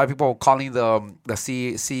out. A lot of people calling the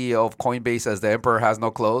CEO of Coinbase as the emperor has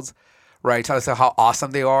no clothes, right? Trying to say how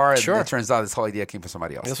awesome they are. And it turns out this whole idea came from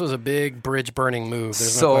somebody else. This was a big bridge burning move.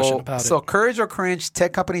 There's no question about it. So courage or cringe,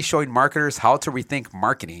 tech companies showing marketers how to rethink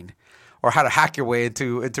marketing or how to hack your way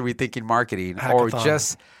into rethinking marketing. Hackathon. Or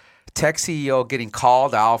just tech CEO getting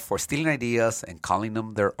called out for stealing ideas and calling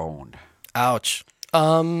them their own. Ouch.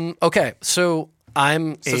 Okay, so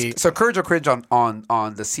So courage or cringe on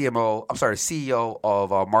the CEO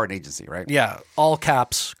of Martin Agency, right? Yeah, all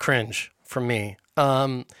caps cringe from me.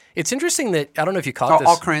 It's interesting that I don't know if you caught this.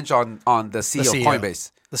 All cringe on the CEO of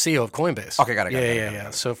Coinbase. The CEO of Coinbase. Okay, got it. Yeah.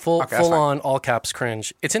 So full on all caps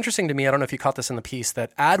cringe. It's interesting to me. I don't know if you caught this in the piece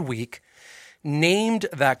that Adweek named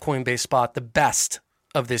that Coinbase spot the best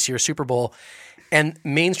of this year's Super Bowl, and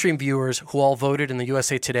mainstream viewers who all voted in the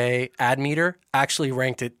USA Today ad meter actually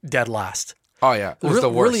ranked it dead last. Oh yeah, it was the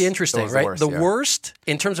worst. Really interesting, right? The worst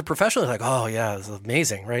in terms of professional. Like, oh yeah, it was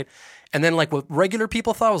amazing, right? And then like what regular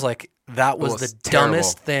people thought was like that was the terrible.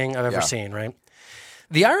 Dumbest thing I've ever seen, right?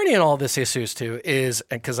 The irony in all this, Jesus, too, is,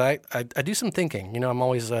 because I do some thinking, I'm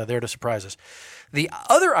always there to surprise us. The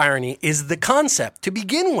other irony is the concept, to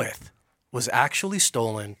begin with, was actually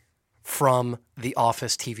stolen from the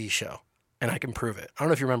Office TV show. And I can prove it. I don't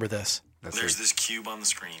know if you remember this. There's this cube on the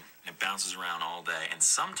screen. It bounces around all day, and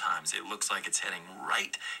sometimes it looks like it's heading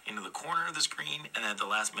right into the corner of the screen, and then at the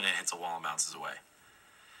last minute it hits a wall and bounces away.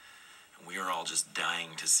 And we are all just dying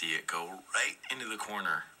to see it go right into the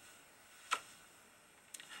corner.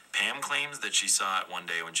 Pam claims that she saw it one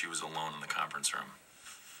day when she was alone in the conference room.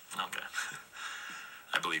 Okay.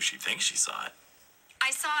 I believe she thinks she saw it.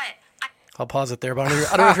 I saw it. I'll pause it there, but I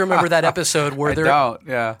don't know if you remember that episode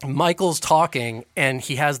where Michael's talking and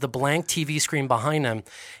he has the blank TV screen behind him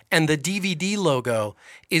and the DVD logo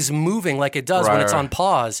is moving like it does when it's on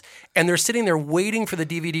pause, and they're sitting there waiting for the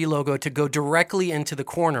DVD logo to go directly into the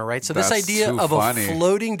corner, right? So this idea of a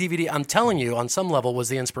floating DVD, I'm telling you, on some level was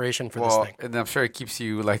the inspiration for this thing. And I'm sure it keeps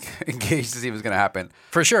you like engaged to see what's going to happen.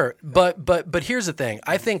 For sure. But here's the thing.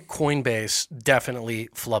 I think Coinbase definitely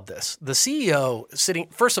flubbed this. The CEO sitting,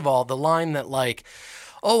 first of all, the line that like,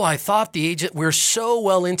 oh, I thought we're so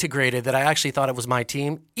well integrated that I actually thought it was my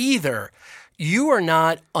team. Either you are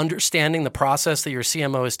not understanding the process that your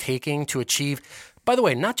CMO is taking to achieve, by the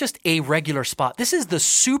way, not just a regular spot. This is the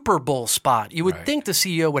Super Bowl spot. You would think the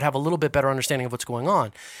CEO would have a little bit better understanding of what's going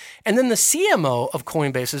on. And then the CMO of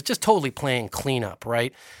Coinbase is just totally playing cleanup,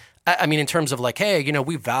 right? I mean, in terms of like, hey,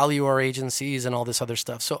 we value our agencies and all this other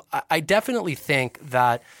stuff. So I definitely think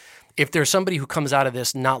that if there's somebody who comes out of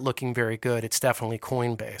this not looking very good, it's definitely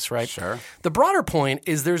Coinbase, right? Sure. The broader point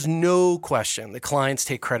is there's no question that clients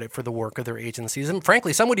take credit for the work of their agencies. And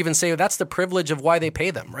frankly, some would even say that's the privilege of why they pay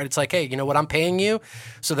them, right? It's like, hey, you know what? I'm paying you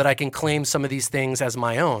so that I can claim some of these things as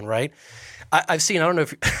my own, right? I've seen, I don't know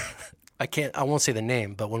if, I won't say the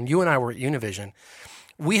name, but when you and I were at Univision,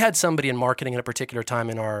 we had somebody in marketing at a particular time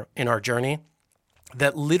in our journey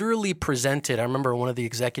that literally presented, I remember one of the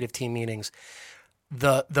executive team meetings,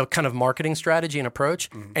 the kind of marketing strategy and approach,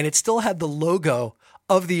 and it still had the logo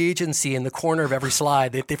of the agency in the corner of every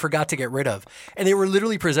slide that they forgot to get rid of. And they were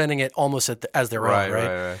literally presenting it almost as their own,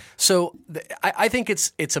 right? So I think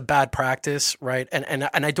it's a bad practice, right? And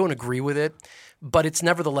I don't agree with it, but it's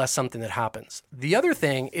nevertheless something that happens. The other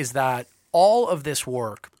thing is that all of this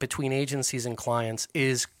work between agencies and clients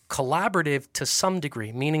is collaborative to some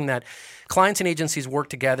degree, meaning that clients and agencies work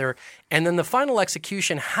together, and then the final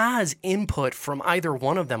execution has input from either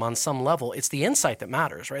one of them on some level. It's the insight that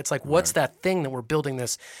matters, right? It's like, what's that thing that we're building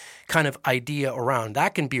this kind of idea around?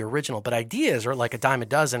 That can be original, but ideas are like a dime a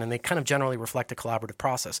dozen, and they kind of generally reflect a collaborative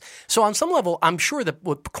process. So on some level, I'm sure that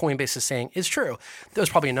what Coinbase is saying is true. There's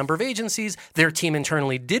probably a number of agencies. Their team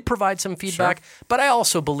internally did provide some feedback, but I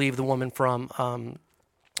also believe the woman from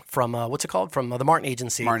what's it called? From the Martin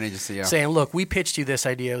Agency. Saying, look, we pitched you this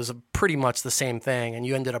idea. It was pretty much the same thing, and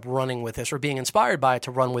you ended up running with this or being inspired by it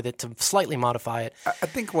to run with it, to slightly modify it. I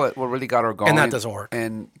think what really got her going. And that doesn't work.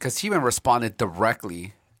 And because he even responded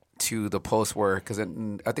directly to the post where, because I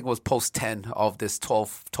think it was post 10 of this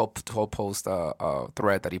 12 post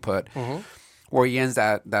thread that he put, where he ends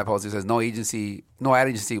that post. He says, no ad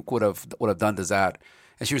agency would have done this ad.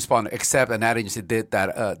 And she responded, except an ad agency did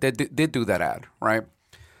do that ad, right?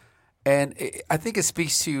 And I think it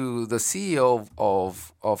speaks to the CEO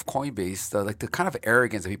of Coinbase, the kind of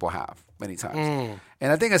arrogance that people have many times.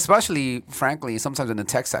 And I think especially, frankly, sometimes in the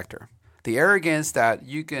tech sector, the arrogance that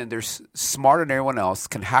they're smarter than everyone else,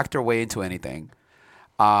 can hack their way into anything.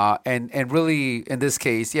 And really, in this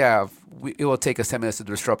case, it will take us 10 minutes to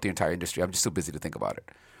disrupt the entire industry. I'm just too busy to think about it.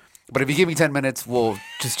 But if you give me 10 minutes, we'll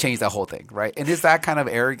just change that whole thing, right? And it's that kind of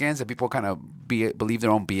arrogance that people kind of believe their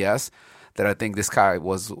own BS that I think this guy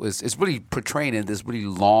is really portraying in this really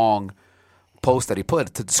long post that he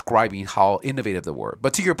put to describing how innovative they were.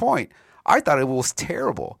 But to your point, I thought it was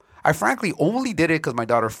terrible. I frankly only did it because my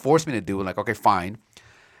daughter forced me to do it. Like, okay, fine.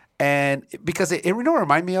 And because it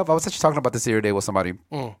reminded me of, I was actually talking about this the other day with somebody.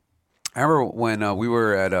 I remember when we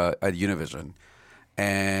were at Univision,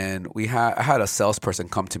 and I had a salesperson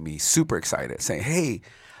come to me super excited saying, hey,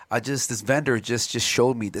 this vendor just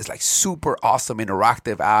showed me this like super awesome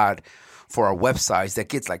interactive ad for our websites that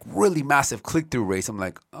gets like really massive click-through rates. I'm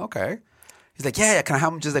like, okay. He's like, yeah, can I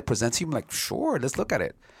have him just like present to you? I'm like, sure, let's look at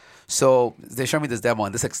it. So they showed me this demo,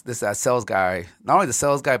 and this sales guy, not only the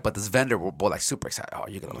sales guy, but this vendor were both like super excited. Oh,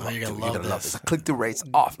 you're gonna love this. Like, click-through rates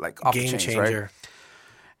off the Game chains, changer. right?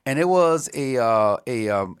 And it was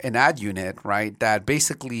an ad unit, right, that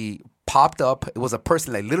basically popped up. It was a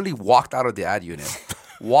person that literally walked out of the ad unit,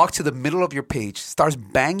 walked to the middle of your page, starts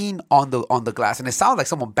banging on the glass, and it sounds like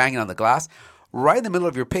someone banging on the glass right in the middle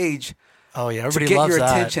of your page. Oh yeah, everybody to get loves your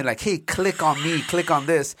that. attention. Like, hey, click on me, click on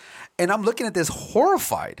this, and I'm looking at this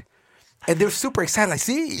horrified. And they're super excited. Like,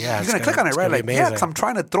 see, Yeah, you're going to click on it, right? Like, yeah, amazing. because I'm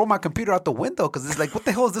trying to throw my computer out the window because it's like, what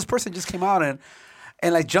the hell is this person just came out and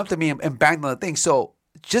like jumped at me and banged on the thing. So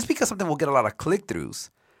just because something will get a lot of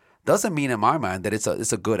click-throughs doesn't mean in my mind that it's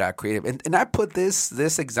a good ad creative. And I put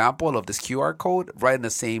this example of this QR code right in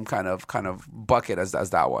the same kind of bucket as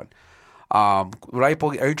that one. Right?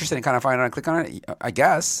 Are you interested in kind of finding out and click on it? I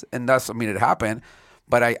guess. And it happened.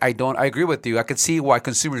 But I agree with you. I could see why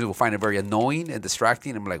consumers will find it very annoying and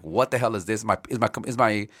distracting. I'm like, what the hell is this? Is my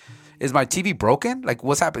TV broken? Like,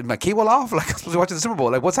 what's happening? Is my cable off? Like, I'm supposed to be watching the Super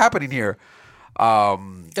Bowl. Like, what's happening here?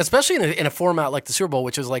 Especially in a format like the Super Bowl,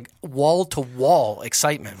 which is like wall to wall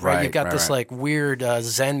excitement, right? You've got this like weird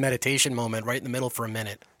Zen meditation moment right in the middle for a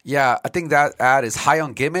minute. Yeah, I think that ad is high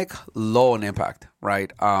on gimmick, low on impact,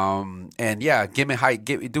 right? And yeah, gimmick high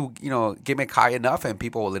enough, and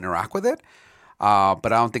people will interact with it. But I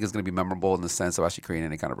don't think it's going to be memorable in the sense of actually creating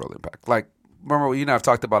any kind of real impact. Like, remember, you and I have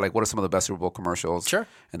talked about like what are some of the best Super Bowl commercials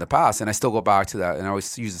in the past, and I still go back to that, and I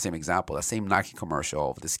always use the same example, that same Nike commercial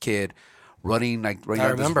of this kid running up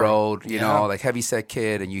this road, you know, like heavy set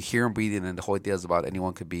kid, and you hear him breathing, and the whole idea is about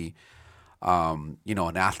anyone could be, an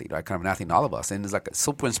athlete, right? Kind of an athlete in all of us, and it's like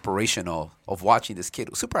super inspirational of watching this kid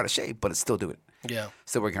who's super out of shape, but it's still doing it. Yeah,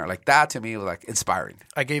 still working hard. Like that to me was like inspiring.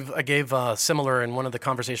 I gave similar in one of the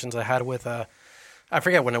conversations I had with I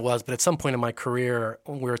forget when it was, but at some point in my career,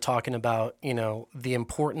 we were talking about, the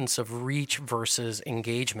importance of reach versus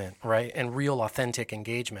engagement, right? And real authentic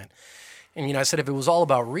engagement. And, I said if it was all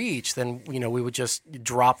about reach, then, we would just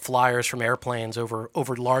drop flyers from airplanes over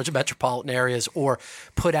large metropolitan areas or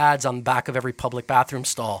put ads on the back of every public bathroom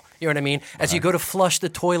stall. You know what I mean? As you go to flush the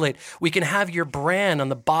toilet, we can have your brand on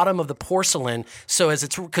the bottom of the porcelain. So as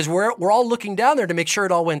it's, because we're all looking down there to make sure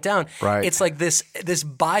it all went down. Right. It's like this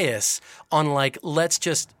bias on like, let's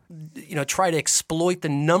just, try to exploit the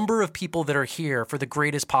number of people that are here for the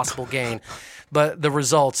greatest possible gain. But the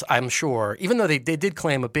results, I'm sure, even though they did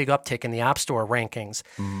claim a big uptick in the App Store rankings,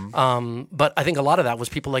 but I think a lot of that was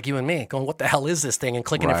people like you and me going, what the hell is this thing? And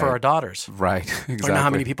clicking it for our daughters. Right, exactly. I don't know how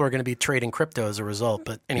many people are going to be trading crypto as a result.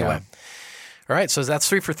 But anyway. All right, so that's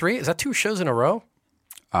 3 for 3. Is that 2 shows in a row?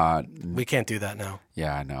 We can't do that now.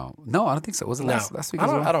 Yeah, I know. No, I don't think so. Was it last week? I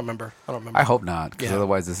don't remember. I hope not, because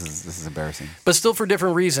otherwise this is embarrassing. But still for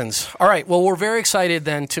different reasons. All right. Well, we're very excited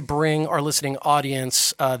then to bring our listening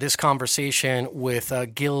audience this conversation with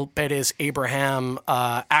Gil Perez-Abraham,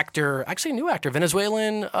 actor, actually a new actor,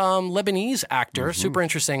 Venezuelan Lebanese actor. Mm-hmm. Super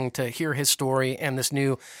interesting to hear his story and this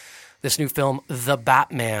new film, The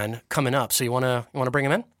Batman, coming up. So you want to bring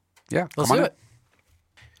him in? Yeah, let's do it.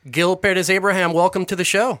 Gil Perez-Abraham, welcome to the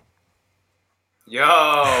show.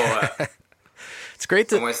 Yo. It's great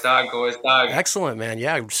to... ¿Cómo está? Excellent, man.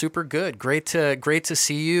 Yeah, super good. Great to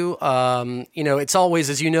see you. It's always,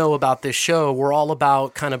 as you know about this show, we're all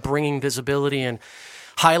about kind of bringing visibility and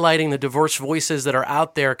highlighting the diverse voices that are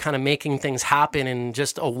out there, kind of making things happen in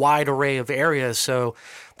just a wide array of areas. So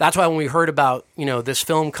that's why when we heard about, this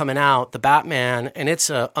film coming out, The Batman, and it's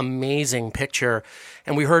an amazing picture,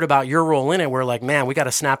 and we heard about your role in it, we're like, man, we got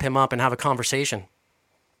to snap him up and have a conversation.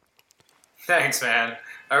 Thanks, man.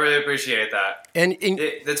 I really appreciate that. And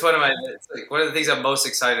that's one of the things I'm most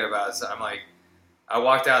excited about. Is I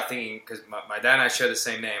walked out thinking, because my dad and I share the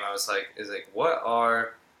same name. I was like,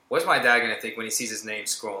 what's my dad going to think when he sees his name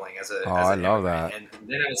scrolling I love that. And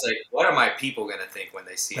then I was like, what are my people going to think when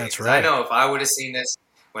they see it? That's right. I know if I would have seen this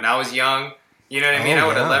when I was young, you know what I mean? I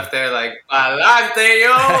would have left there like, Palante,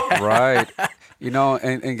 yo! Right.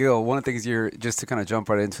 And Gil, one of the things just to kind of jump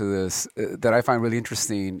right into this, that I find really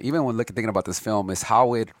interesting, even when thinking about this film, is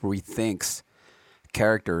how it rethinks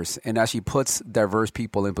characters and actually puts diverse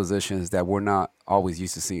people in positions that we're not always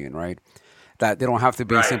used to seeing, right? That they don't have to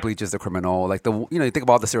be simply just a criminal. Like you think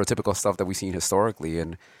about the stereotypical stuff that we've seen historically,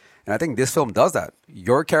 and I think this film does that.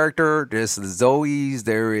 Your character, there's Zoe's,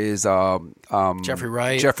 there is Jeffrey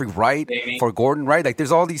Wright Amy. For Gordon, right? Like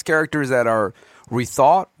there's all these characters that are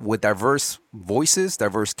rethought with diverse voices,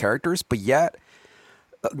 diverse characters, but yet.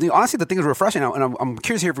 Honestly, the thing is refreshing, and I'm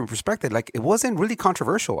curious here from your perspective. Like, it wasn't really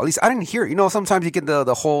controversial. At least I didn't hear it. You know, sometimes you get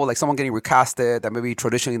the whole like someone getting recasted that maybe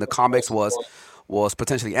traditionally in the comics was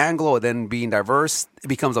potentially Anglo, and then being diverse, it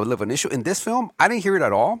becomes a little of an issue. In this film, I didn't hear it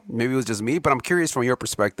at all. Maybe it was just me, but I'm curious from your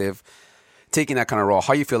perspective, taking that kind of role,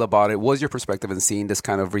 how you feel about it. What was your perspective in seeing this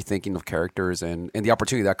kind of rethinking of characters and the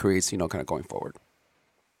opportunity that creates, you know, kind of going forward?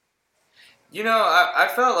 You know,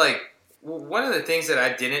 I felt like one of the things that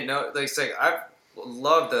I didn't know, like, it's like I've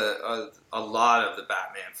loved a lot of the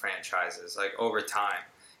Batman franchises, like, over time.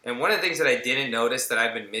 And one of the things that I didn't notice that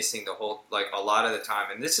I've been missing the whole, like, a lot of the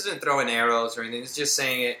time, and this isn't throwing arrows or anything, it's just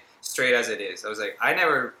saying it straight as it is. I was like, I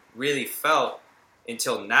never really felt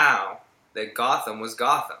until now that Gotham was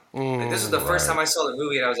Gotham. Like, this was the first time I saw the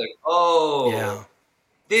movie, and I was like, oh,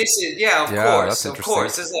 this is, of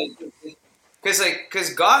course. It's like,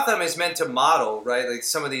 because Gotham is meant to model, right, like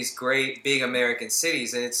some of these great big American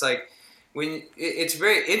cities, and it's like, it's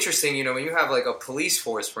very interesting, you know, when you have like a police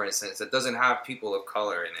force, for instance, that doesn't have people of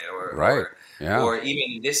color in it, or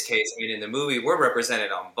even in this case, I mean, in the movie, we're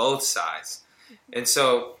represented on both sides, and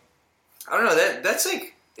so I don't know, that's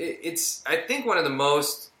like it's I think one of the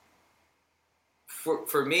most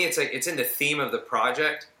for me, it's like it's in the theme of the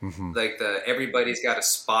project, like everybody's got a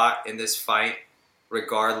spot in this fight,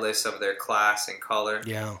 regardless of their class and color.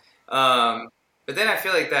 Yeah. But then I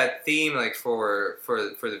feel like that theme, like for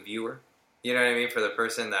the viewer. You know what I mean? For the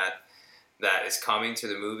person that is coming to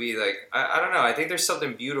the movie, like, I don't know. I think there's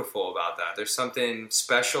something beautiful about that. There's something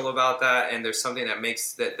special about that, and there's something that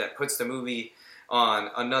makes that puts the movie on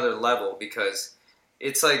another level, because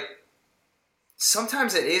it's like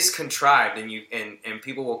sometimes it is contrived, and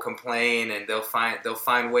people will complain, and they'll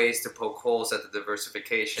find ways to poke holes at the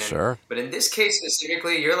diversification. Sure. But in this case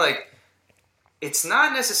specifically, you're like, it's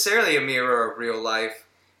not necessarily a mirror of real life.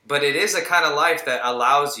 But it is a kind of life that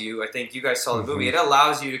allows you, I think you guys saw the movie, it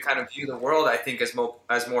allows you to kind of view the world, I think, as more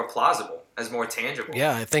plausible, as more tangible.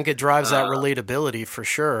 Yeah, I think it drives that relatability for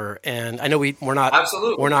sure. And I know we're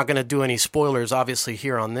not going to do any spoilers, obviously,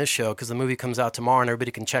 here on this show, because the movie comes out tomorrow and everybody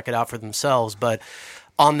can check it out for themselves. But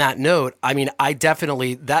on that note, I mean, I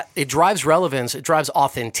definitely, that it drives relevance, it drives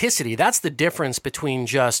authenticity. That's the difference between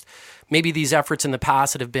just maybe these efforts in the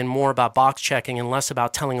past that have been more about box checking and less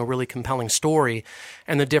about telling a really compelling story.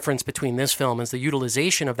 And the difference between this film is the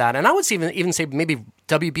utilization of that. And I would even say maybe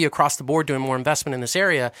WB across the board doing more investment in this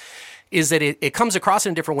area is that it comes across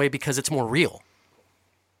in a different way because it's more real.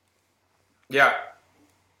 Yeah.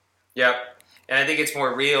 Yeah. And I think it's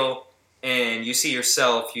more real, and you see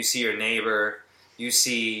yourself, you see your neighbor, you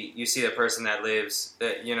see the person that lives,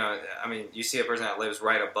 you see a person that lives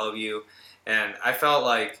right above you. And I felt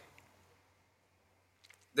like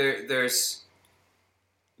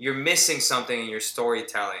you're missing something in your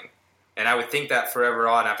storytelling, and I would think that forever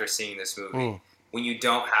on after seeing this movie, when you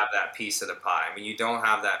don't have that piece of the pie, when you don't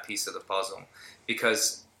have that piece of the puzzle,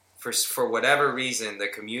 because for whatever reason the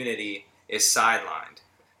community is sidelined.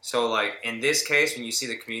 So, like, in this case, when you see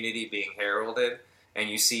the community being heralded, and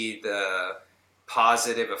you see the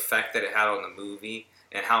positive effect that it had on the movie,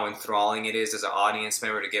 and how enthralling it is as an audience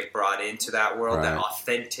member to get brought into that world, that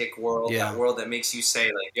authentic world, that world that makes you say,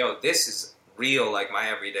 like, yo, this is real, like my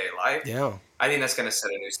everyday life. Yeah, I think that's going to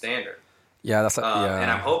set a new standard. Yeah, that's and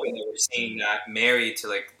I'm hoping that we're seeing that married to,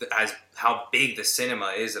 like, as how big the cinema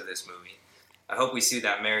is of this movie. I hope we see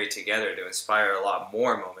that married together to inspire a lot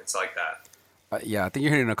more moments like that. I think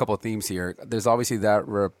you're hitting a couple of themes here. There's obviously that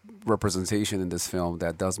representation in this film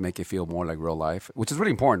that does make it feel more like real life, which is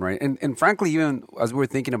really important, right? And frankly, even as we were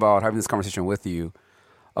thinking about having this conversation with you,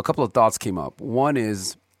 a couple of thoughts came up. One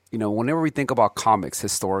is, whenever we think about comics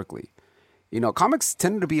historically, comics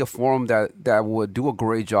tend to be a form that would do a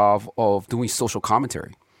great job of doing social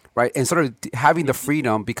commentary, right? And sort of having the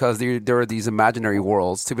freedom, because there are these imaginary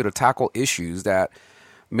worlds, to be able to tackle issues that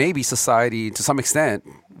maybe society, to some extent,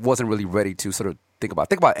 wasn't really ready to sort of think about.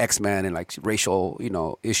 Think about X-Men and, like, racial,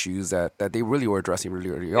 issues that they really were addressing really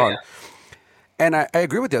early on. And I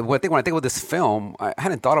agree with you. When I think about this film, I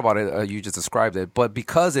hadn't thought about it. You just described it, but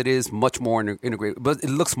because it is much more integrated, but it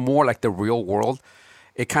looks more like the real world,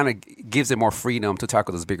 it kind of gives it more freedom to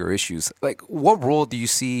tackle those bigger issues. Like, what role do you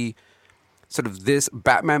see sort of this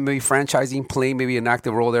Batman maybe franchising playing maybe an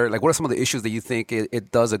active role there? Like, what are some of the issues that you think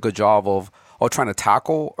it does a good job of trying to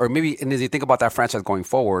tackle? Or maybe, and as you think about that franchise going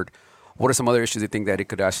forward, what are some other issues you think that it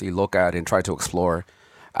could actually look at and try to explore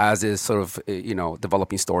as is sort of,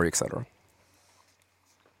 developing story, et cetera?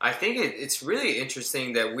 I think it's really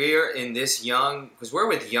interesting that we're in this because we're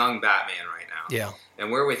with young Batman right now.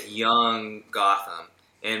 And we're with young Gotham.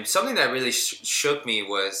 And something that really shook me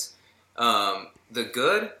was, the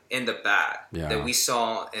good and the bad Yeah. that we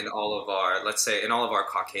saw in all of our, let's say, in all of our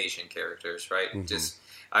Caucasian characters, right? Mm-hmm. Just,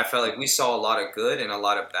 I felt like we saw a lot of good and a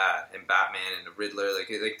lot of bad in Batman and the Riddler.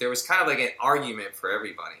 Like there was kind of like an argument for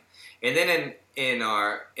everybody. And then in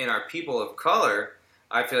our people of color,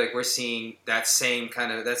 I feel like we're seeing that same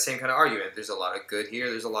kind of argument. There's a lot of good here.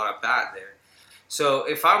 There's a lot of bad there. So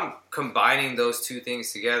if I'm combining those two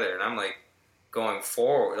things together, and I'm like going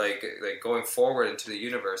forward, like going forward into the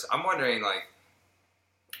universe, I'm wondering like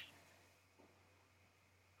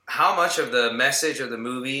how much of the message of the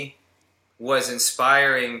movie was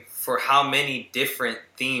inspiring for how many different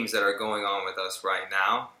themes that are going on with us right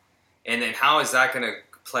now, and then how is that going to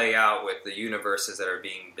play out with the universes that are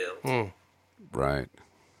being built? Right.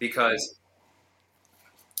 Because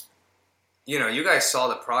you guys saw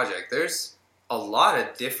the project. There's a lot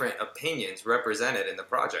of different opinions represented in the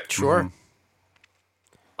project. Sure.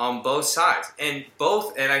 On both sides. And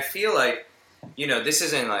I feel like, this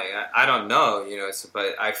isn't like, I don't know,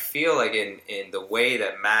 but I feel like in the way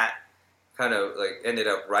that Matt kind of like ended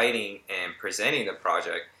up writing and presenting the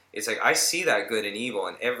project, it's like I see that good and evil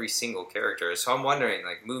in every single character. So I'm wondering,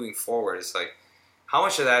 like, moving forward, it's like how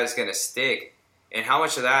much of that is going to stick, and how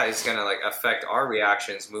much of that is going to like affect our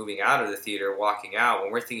reactions moving out of the theater, walking out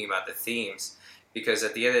when we're thinking about the themes. Because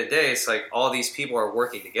at the end of the day, it's like all these people are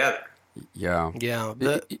working together. Yeah. Yeah.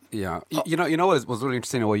 You know what was really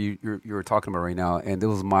interesting, what you were talking about right now, and it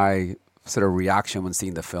was my sort of reaction when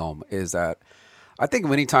seeing the film, is that I think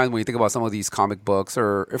many times when you think about some of these comic books,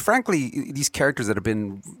 or frankly these characters that have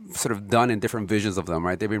been sort of done in different visions of them,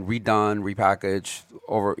 right? They've been redone, repackaged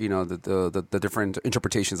over, the different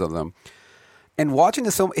interpretations of them. And watching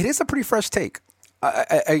this film, it is a pretty fresh take.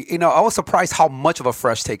 I was surprised how much of a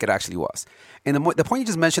fresh take it actually was. And the point you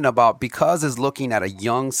just mentioned about, because it's looking at a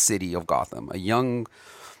young city of Gotham, a young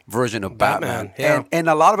version of Batman. Yeah. And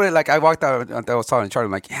a lot of it, like I walked out, I was talking to Charlie,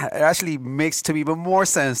 I'm like, yeah, it actually makes to me even more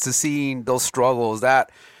sense to seeing those struggles,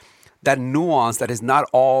 that nuance that is not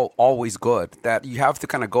always good, that you have to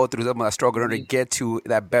kind of go through some of that struggle in order to get to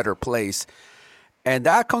that better place. And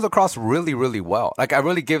that comes across really, really well. Like, I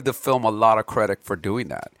really give the film a lot of credit for doing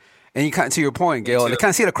that. And you kind of, to your point, Gil, you kind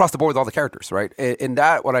of see it across the board with all the characters, right? And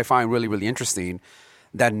that, what I find really, really interesting,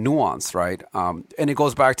 that nuance, right? And it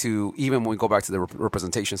goes back to, even when we go back to the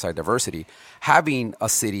representation side, diversity, having a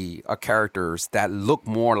city, characters that look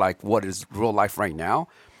more like what is real life right now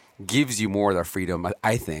gives you more of that freedom,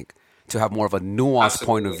 I think, to have more of a nuanced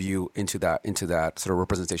point of view into that sort of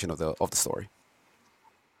representation of the story.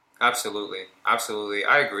 Absolutely.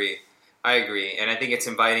 I agree. And I think it's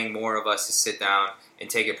inviting more of us to sit down and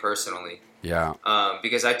take it personally. Yeah.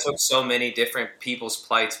 Because I took so many different people's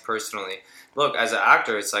plights personally. Look, as an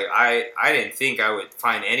actor, it's like I didn't think I would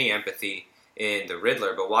find any empathy in the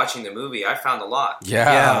Riddler, but watching the movie, I found a lot.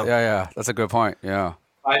 Yeah. That's a good point. Yeah.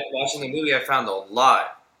 Watching the movie, I found a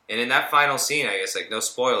lot. And in that final scene, I guess, like, no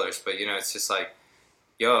spoilers, but, it's just like,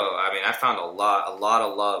 I found a lot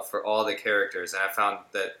of love for all the characters. And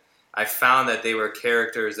I found that they were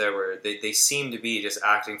characters that they seemed to be just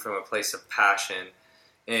acting from a place of passion.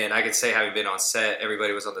 And I could say, having been on set,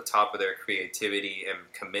 everybody was on the top of their creativity and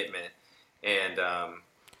commitment. And I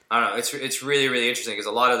don't know, it's really, really interesting, because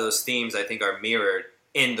a lot of those themes, I think, are mirrored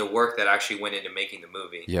in the work that actually went into making the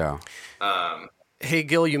movie. Yeah. Hey,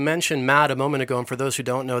 Gil, you mentioned Matt a moment ago, and for those who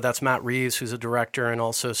don't know, that's Matt Reeves, who's a director and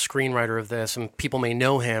also screenwriter of this, and people may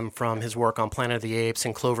know him from his work on Planet of the Apes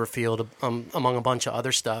and Cloverfield, among a bunch of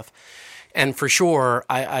other stuff. And for sure,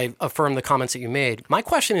 I affirm the comments that you made. My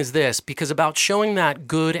question is this, because about showing that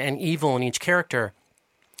good and evil in each character,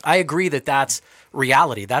 I agree that that's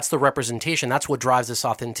reality. That's the representation. That's what drives this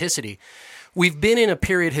authenticity. We've been in a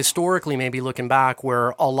period historically, maybe looking back,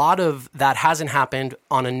 where a lot of that hasn't happened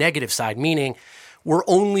on a negative side, meaning we're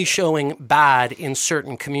only showing bad in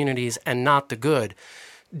certain communities and not the good.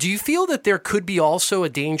 Do you feel that there could be also a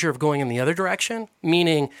danger of going in the other direction?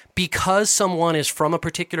 Meaning, because someone is from a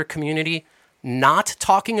particular community, not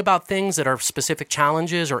talking about things that are specific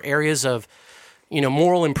challenges or areas of,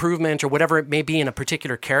 moral improvement or whatever it may be in a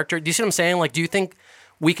particular character. Do you see what I'm saying? Like, do you think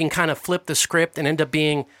we can kind of flip the script and end up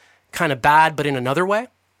being kind of bad, but in another way?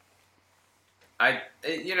 I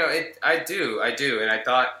do. And I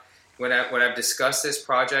thought when I've discussed this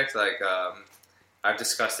project, like, I've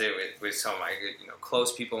discussed it with some of my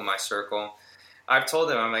close people in my circle. I've told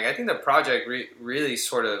them, I'm like, I think the project really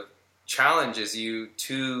sort of challenges you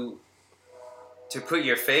to put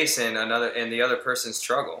your face in the other person's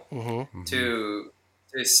struggle, to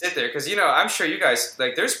sit there, because I'm sure you guys,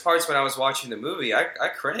 like, there's parts when I was watching the movie I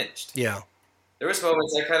cringed. Yeah. there was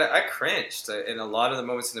moments I cringed in a lot of the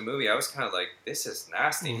moments in the movie. I was kind of like, this is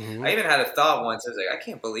nasty. Mm-hmm. I even had a thought once. I was like, I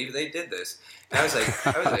can't believe they did this. And I was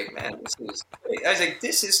like, man, this is. I was like,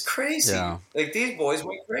 this is crazy. Yeah. Like these boys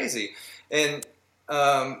went crazy, and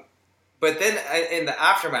but then in the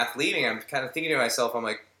aftermath, leaving, I'm kind of thinking to myself, I'm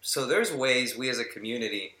like, so there's ways we as a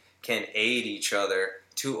community can aid each other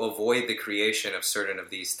to avoid the creation of certain of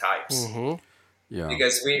these types. Mm-hmm. Yeah.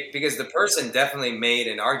 Because the person definitely made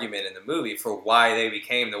an argument in the movie for why they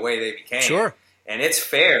became the way they became. Sure. And it's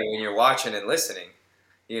fair when you're watching and listening,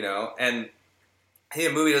 you know. And I think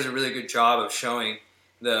the movie does a really good job of showing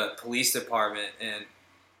the police department and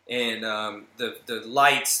the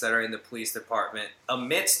lights that are in the police department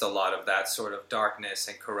amidst a lot of that sort of darkness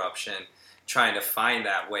and corruption, trying to find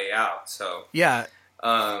that way out. So yeah.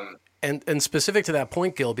 And specific to that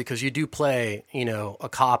point, Gil, because you do play, you know, a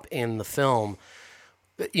cop in the film,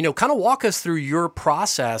 you know, kind of walk us through your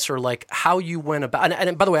process or like how you went about.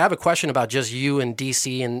 And by the way, I have a question about just you and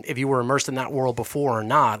DC and if you were immersed in that world before or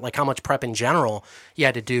not, like how much prep in general you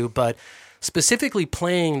had to do, but specifically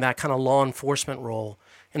playing that kind of law enforcement role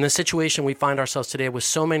in the situation we find ourselves today with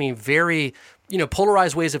so many very, you know,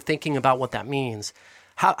 polarized ways of thinking about what that means.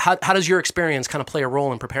 How does your experience kind of play a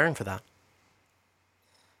role in preparing for that?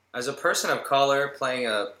 As a person of color, playing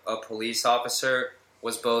a police officer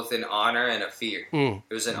was both an honor and a fear. It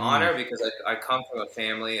was an honor because I come from a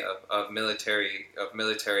family of military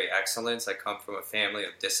excellence. I come from a family of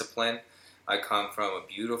discipline. I come from a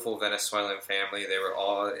beautiful Venezuelan family. They were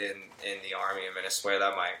all in the army in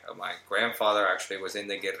Venezuela. My grandfather actually was in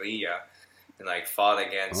the guerrilla and like fought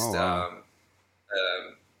against the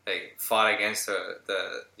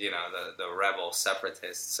rebel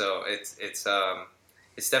separatists. So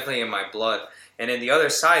it's definitely in my blood. And in the other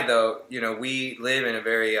side, though, you know, we live in a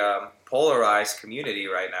very polarized community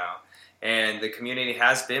right now. And the community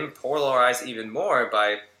has been polarized even more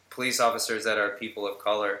by police officers that are people of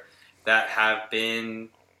color that have been,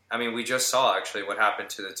 I mean, we just saw actually what happened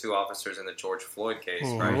to the two officers in the George Floyd case,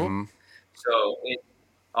 right? Mm-hmm. So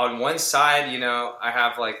on one side, you know, I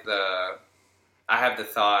have the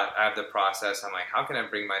thought, I have the process. I'm like, how can I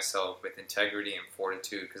bring myself with integrity and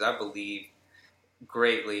fortitude? Because I believe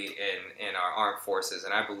greatly in our armed forces,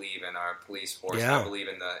 and I believe in our police force. Yeah. I believe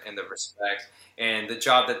in the respect and the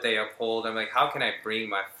job that they uphold. I'm like, how can I bring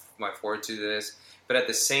my fortitude to this, but at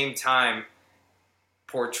the same time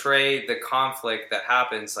portray the conflict that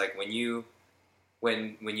happens, like when you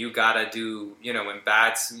gotta do, you know,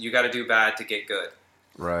 you gotta do bad to get good,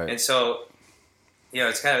 Right. and so, you know,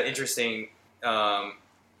 it's kind of interesting.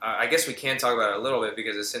 I guess we can talk about it a little bit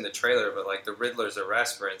because it's in the trailer, but like the Riddler's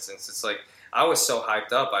arrest, for instance, it's like I was so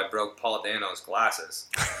hyped up I broke Paul Dano's glasses.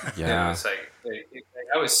 Yeah. And it's like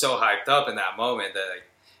I was so hyped up in that moment that,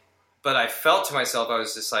 but I felt to myself, I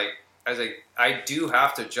was like, I do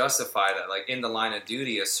have to justify that, like in the line of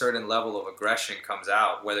duty, a certain level of aggression comes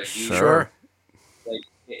out, whether you Sure. like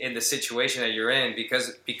in the situation that you're in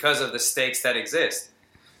because of the stakes that exist.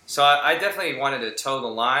 So I definitely wanted to toe the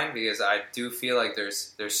line because I do feel like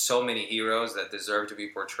there's so many heroes that deserve to be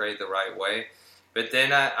portrayed the right way. But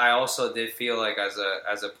then I also did feel like as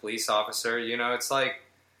a police officer, you know, it's like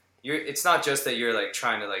it's not just that you're like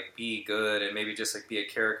trying to like be good and maybe just like be a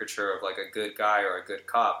caricature of like a good guy or a good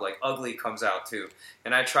cop. Like ugly comes out too.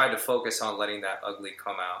 And I tried to focus on letting that ugly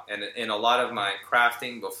come out. And in a lot of my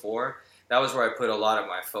crafting before, that was where I put a lot of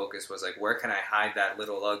my focus, was like, where can I hide that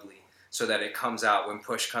little ugly so that it comes out when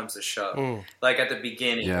push comes to shove? Like at the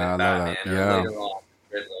beginning with Batman or later on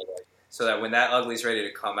Riddler, like, so that when that ugly's ready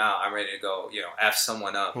to come out, I'm ready to go, you know, F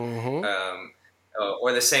someone up.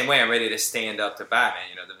 Or the same way I'm ready to stand up to Batman,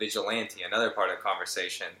 you know, the vigilante, another part of the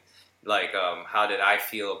conversation. Like, how did I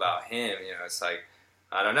feel about him? You know, it's like,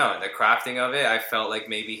 I don't know. In the crafting of it, I felt like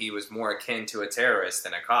maybe he was more akin to a terrorist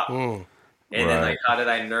than a cop. And then, like, how did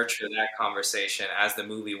I nurture that conversation as the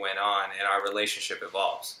movie went on and our relationship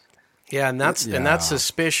evolves? Yeah, and that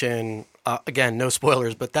suspicion, again, no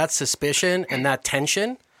spoilers, but that suspicion and that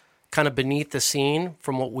tension kind of beneath the scene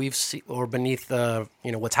from what we've seen, or beneath the,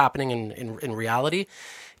 you know, what's happening in reality,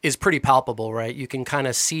 is pretty palpable, right? You can kind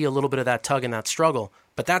of see a little bit of that tug and that struggle,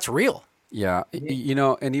 but that's real. Yeah, you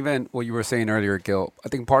know, and even what you were saying earlier, Gil, I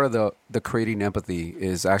think part of the creating empathy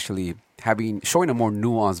is actually showing a more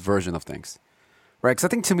nuanced version of things, right? Because I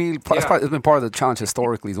think to me, it's been part of the challenge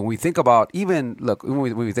historically is when we think about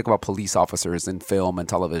when we think about police officers in film and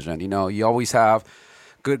television, you know, you always have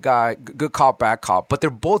good guy, good cop, bad cop, but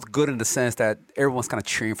they're both good in the sense that everyone's kind of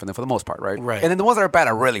cheering for them for the most part, right? Right. And then the ones that are bad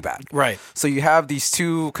are really bad. Right. So you have these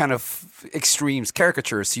two kind of extremes,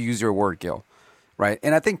 caricatures, to use your word, Gil, right?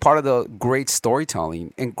 And I think part of the great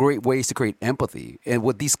storytelling and great ways to create empathy and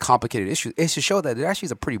with these complicated issues is to show that it actually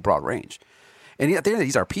is a pretty broad range. And at the end of the day,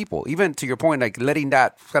 these are people. Even to your point, like letting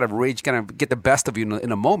that kind of rage kind of get the best of you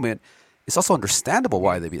in a moment, it's also understandable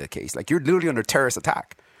why they be the case. Like you're literally under terrorist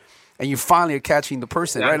attack, and you finally are catching the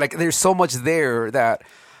person, right? Like there's so much there that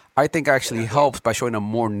I think actually helps by showing a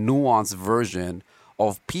more nuanced version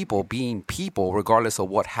of people being people, regardless of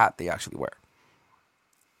what hat they actually wear.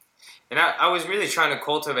 And I was really trying to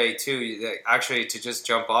cultivate too, actually, to just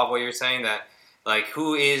jump off what you're saying, that like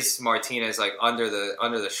who is Martinez like under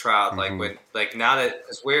the shroud, like when like now that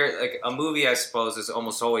because we're like a movie, I suppose, is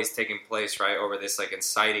almost always taking place right over this like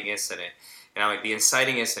inciting incident, and I'm like the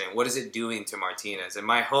inciting incident, what is it doing to Martinez? And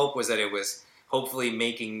my hope was that it was hopefully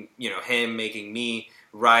making him making me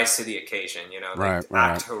rise to the occasion, like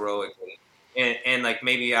act heroically, and like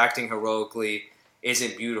maybe acting heroically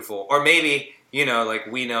isn't beautiful, or maybe. Like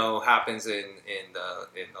we know happens in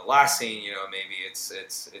the last scene. Maybe it's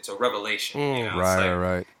a revelation.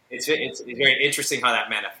 Right. It's very interesting how that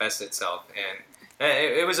manifests itself, and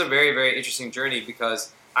it was a very, very interesting journey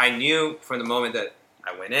because I knew from the moment that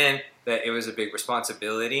I went in that it was a big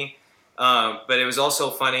responsibility, but it was also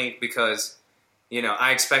funny because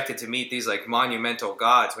I expected to meet these like monumental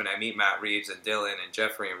gods when I meet Matt Reeves and Dylan and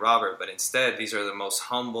Jeffrey and Robert, but instead these are the most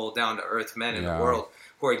humble, down to earth men in the world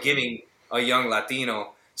who are giving a young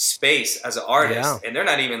Latino space as an artist, and they're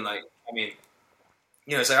not even like,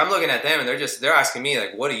 it's like I'm looking at them and they're asking me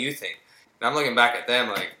like, what do you think? And I'm looking back at them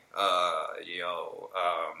like,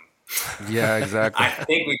 yeah, exactly. I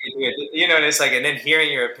think we can do it, and it's like, and then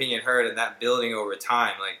hearing your opinion heard and that building over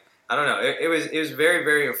time, like, I don't know, it was very,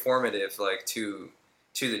 very informative, like to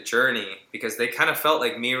the journey, because they kind of felt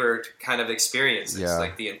like mirrored kind of experiences,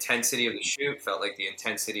 like the intensity of the shoot felt like the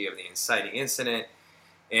intensity of the inciting incident.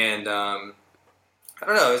 And I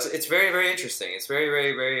don't know. It's very, very interesting. It's very,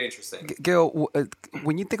 very, very interesting. Gil,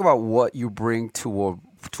 when you think about what you bring to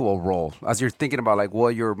a role, as you're thinking about like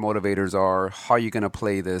what your motivators are, how you're going to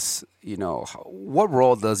play this, what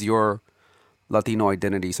role does your Latino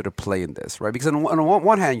identity sort of play in this, right? Because on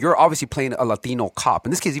one hand, you're obviously playing a Latino cop.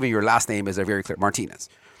 In this case, even your last name is a very clear Martinez.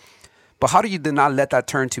 But how do you not let that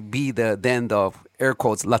turn to be the air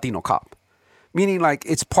quotes Latino cop? Meaning like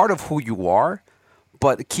it's part of who you are,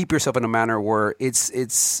 but keep yourself in a manner where it's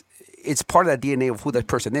part of that DNA of who that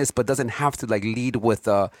person is, but doesn't have to like lead with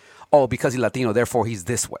because he's Latino, therefore he's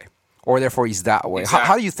this way, or therefore he's that way. Exactly.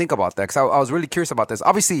 How do you think about that? Because I was really curious about this.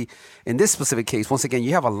 Obviously, in this specific case, once again,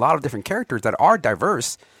 you have a lot of different characters that are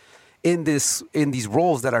diverse in these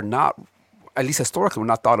roles that are not, at least historically, were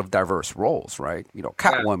not thought of diverse roles, right?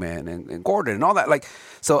 Catwoman and Gordon and all that. Like,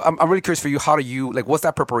 so I'm really curious for you. How do you like? What's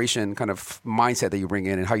that preparation kind of mindset that you bring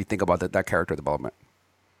in, and how you think about that character development?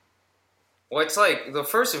 Well, it's like the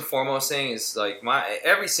first and foremost thing is like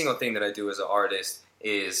every single thing that I do as an artist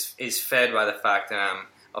is fed by the fact that I'm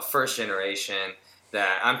a first generation.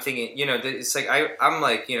 That I'm thinking, it's like I'm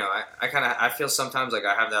like, I feel sometimes like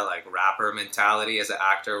I have that like rapper mentality as an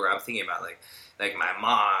actor where I'm thinking about like my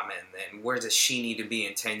mom and where does she need to be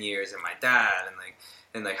in 10 years and my dad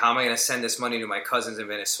and how am I going to send this money to my cousins in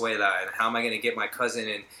Venezuela and how am I going to get my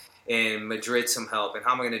cousin in Madrid some help and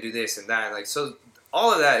how am I going to do this and that, like, so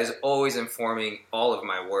all of that is always informing all of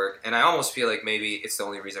my work, and I almost feel like maybe it's the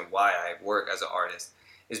only reason why I work as an artist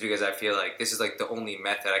is because I feel like this is like the only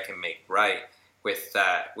method I can make right with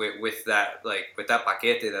that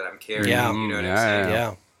paquete that I'm carrying. Yeah. You know what I'm saying?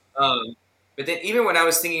 Yeah. But then even when I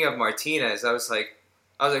was thinking of Martinez, I was like,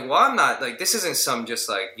 well, I'm not like, this isn't some just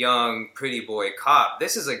like young pretty boy cop.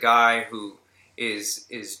 This is a guy who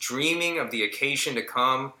is dreaming of the occasion to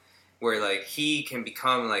come, where like he can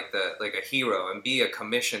become like a hero and be a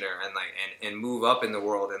commissioner and move up in the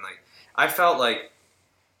world. And like I felt like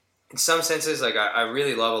in some senses like I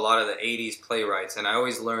really love a lot of the 80s playwrights, and I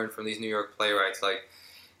always learn from these New York playwrights like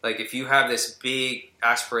if you have this big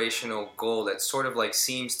aspirational goal that sort of like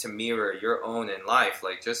seems to mirror your own in life,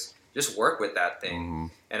 like just work with that thing. Mm-hmm.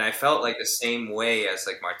 And I felt like the same way as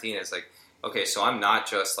like Martinez, like, okay, so I'm not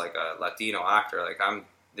just like a Latino actor, like I'm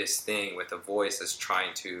this thing with a voice that's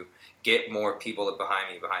trying to get more people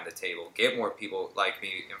behind the table, get more people like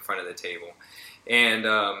me in front of the table. And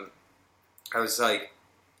I was like,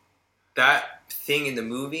 that thing in the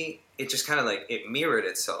movie, it just kind of like, it mirrored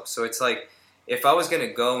itself. So it's like, if I was going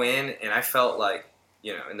to go in and I felt like,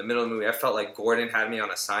 in the middle of the movie, I felt like Gordon had me on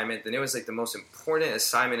assignment, then it was like the most important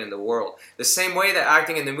assignment in the world. The same way that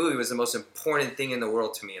acting in the movie was the most important thing in the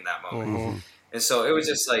world to me in that moment. Mm-hmm. And so it was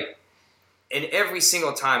just like, and every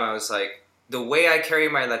single time I was like, the way I carry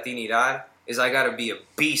my Latinidad is I got to be a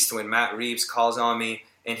beast when Matt Reeves calls on me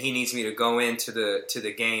and he needs me to go into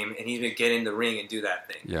the game, and he's going to get in the ring and do that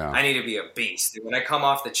thing. Yeah. I need to be a beast. When I come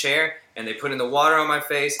off the chair and they put in the water on my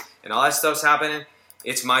face and all that stuff's happening,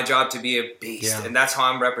 it's my job to be a beast. Yeah. And that's how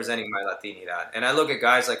I'm representing my Latinidad. And I look at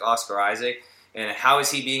guys like Oscar Isaac, and how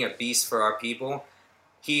is he being a beast for our people?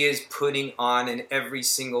 He is putting on in every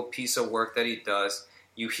single piece of work that he does.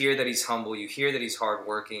 You hear that he's humble. You hear that he's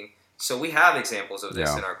hardworking. So we have examples of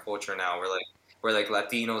this in our culture now. Where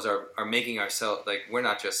Latinos are making ourselves, like, we're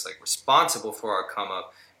not just like responsible for our come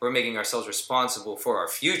up. We're making ourselves responsible for our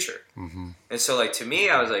future. Mm-hmm. And so, like, to me,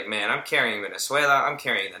 I was like, man, I'm carrying Venezuela. I'm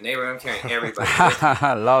carrying the neighborhood. I'm carrying everybody.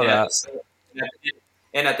 I love that.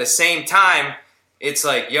 And at the same time, it's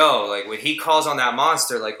like, yo, like, when he calls on that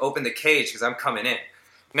monster, like, open the cage because I'm coming in.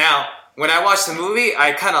 Now, when I watched the movie,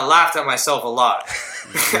 I kind of laughed at myself a lot.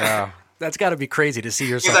 Yeah. That's got to be crazy to see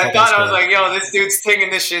yourself. Because I thought, I was like, yo, this dude's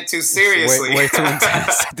taking this shit too seriously. Way too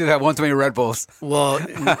intense. Did that one too many Red Bulls. Well,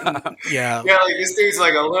 yeah. Yeah, like, this dude's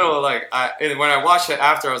like a little, like, and when I watched it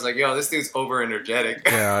after, I was like, yo, this dude's over energetic.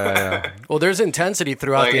 Yeah. Well, there's intensity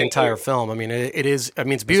throughout Like, the entire film. I mean,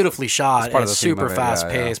 it's beautifully shot. part of It's the theme super of it, fast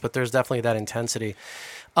paced, but there's definitely that intensity.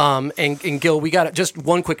 And Gil, we got just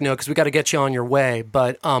one quick note because we got to get you on your way.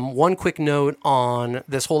 But one quick note on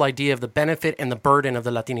this whole idea of the benefit and the burden of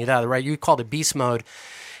the Latinidad, right? You called it beast mode.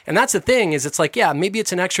 And that's the thing is it's like, yeah, maybe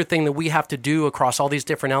it's an extra thing that we have to do across all these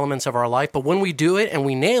different elements of our life. But when we do it and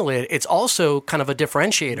we nail it, it's also kind of a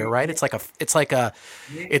differentiator, right?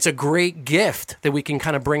 It's a great gift that we can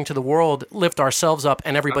kind of bring to the world, lift ourselves up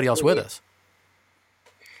and everybody else with us.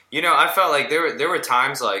 You know, I felt like there were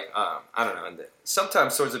times like, I don't know,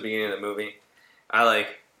 sometimes towards the beginning of the movie, I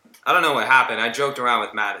don't know what happened. I joked around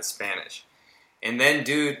with Matt in Spanish. And then,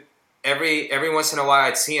 dude, every once in a while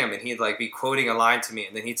I'd see him and he'd like be quoting a line to me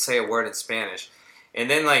and then he'd say a word in Spanish. And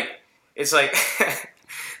then like, it's like,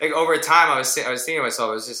 like over time I was thinking to myself,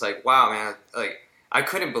 I was just like, wow, man, like I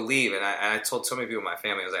couldn't believe, and I told so many people in my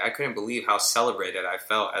family, I was like, I couldn't believe how celebrated I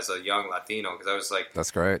felt as a young Latino because I was like,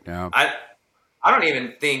 that's great. Yeah. I don't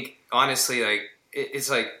even think, honestly, like it's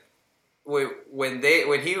like when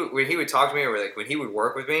he would talk to me or like when he would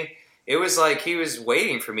work with me, it was like he was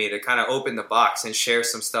waiting for me to kind of open the box and share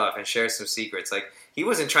some stuff and share some secrets. Like he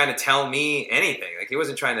wasn't trying to tell me anything. Like he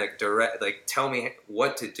wasn't trying to tell me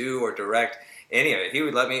what to do or direct any of it. He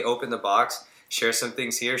would let me open the box, share some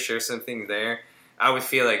things here, share something there. I would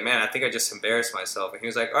feel like, man, I think I just embarrassed myself. And he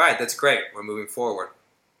was like, all right, that's great. We're moving forward.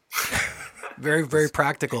 Very, very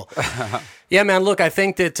practical. Yeah, man. Look, I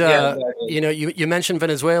think that you mentioned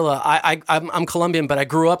Venezuela. I'm Colombian, but I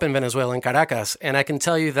grew up in Venezuela, in Caracas, and I can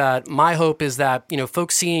tell you that my hope is that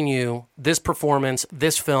folks seeing you, this performance,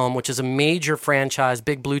 this film, which is a major franchise,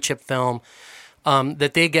 big blue chip film,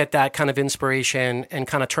 that they get that kind of inspiration and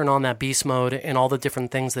kind of turn on that beast mode and all the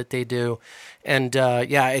different things that they do. And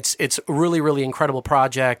it's a really, really incredible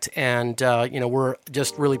project, and we're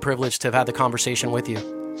just really privileged to have had the conversation with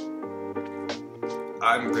you.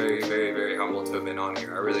 I'm very, very, very humbled to have been on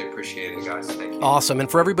here. I really appreciate it, guys. Thank you. Awesome. And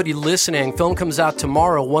for everybody listening, film comes out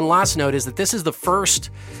tomorrow. One last note is that this is the first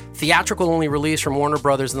theatrical-only release from Warner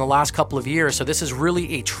Brothers in the last couple of years. So this is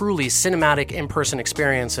really a truly cinematic in-person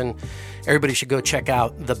experience, and everybody should go check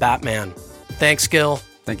out The Batman. Thanks, Gil.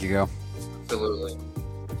 Thank you, Gil. Absolutely.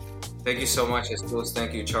 Thank you so much, Jesus.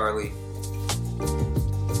 Thank you, Charlie.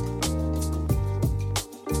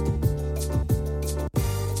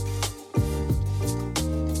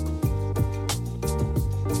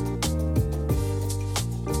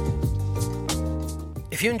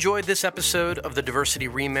 If you enjoyed this episode of the Diversity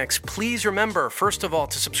Remix, please remember, first of all,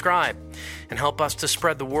 to subscribe and help us to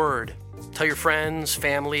spread the word. Tell your friends,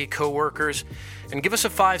 family, coworkers, and give us a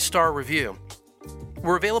 5-star review.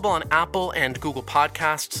 We're available on Apple and Google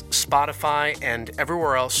Podcasts, Spotify, and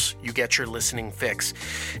everywhere else you get your listening fix.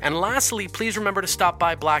 And lastly, please remember to stop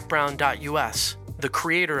by blackbrown.us, the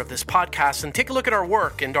creator of this podcast, and take a look at our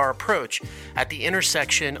work and our approach at the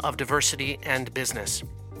intersection of diversity and business.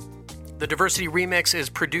 The Diversity Remix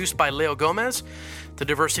is produced by Leo Gomez. The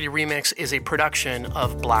Diversity Remix is a production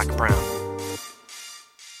of Black Brown.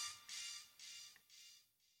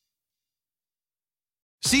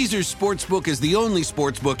 Caesars Sportsbook is the only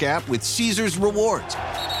sportsbook app with Caesars Rewards.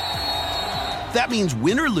 That means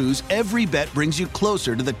win or lose, every bet brings you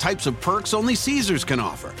closer to the types of perks only Caesars can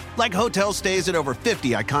offer. Like hotel stays at over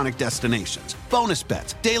 50 iconic destinations, bonus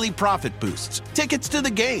bets, daily profit boosts, tickets to the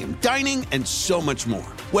game, dining, and so much more.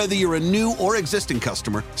 Whether you're a new or existing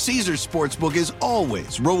customer, Caesars Sportsbook is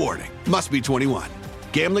always rewarding. Must be 21.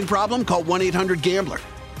 Gambling problem? Call 1-800-GAMBLER.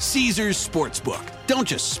 Caesars Sportsbook. Don't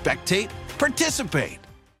just spectate, participate.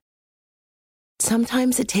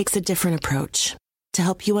 Sometimes it takes a different approach to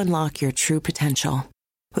help you unlock your true potential.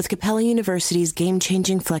 With Capella University's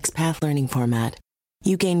game-changing FlexPath learning format,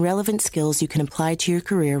 you gain relevant skills you can apply to your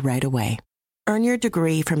career right away. Earn your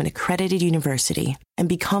degree from an accredited university and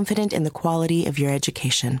be confident in the quality of your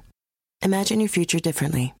education. Imagine your future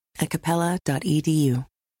differently at capella.edu.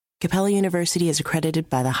 Capella University is accredited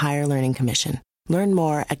by the Higher Learning Commission. Learn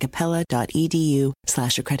more at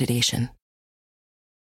capella.edu/accreditation.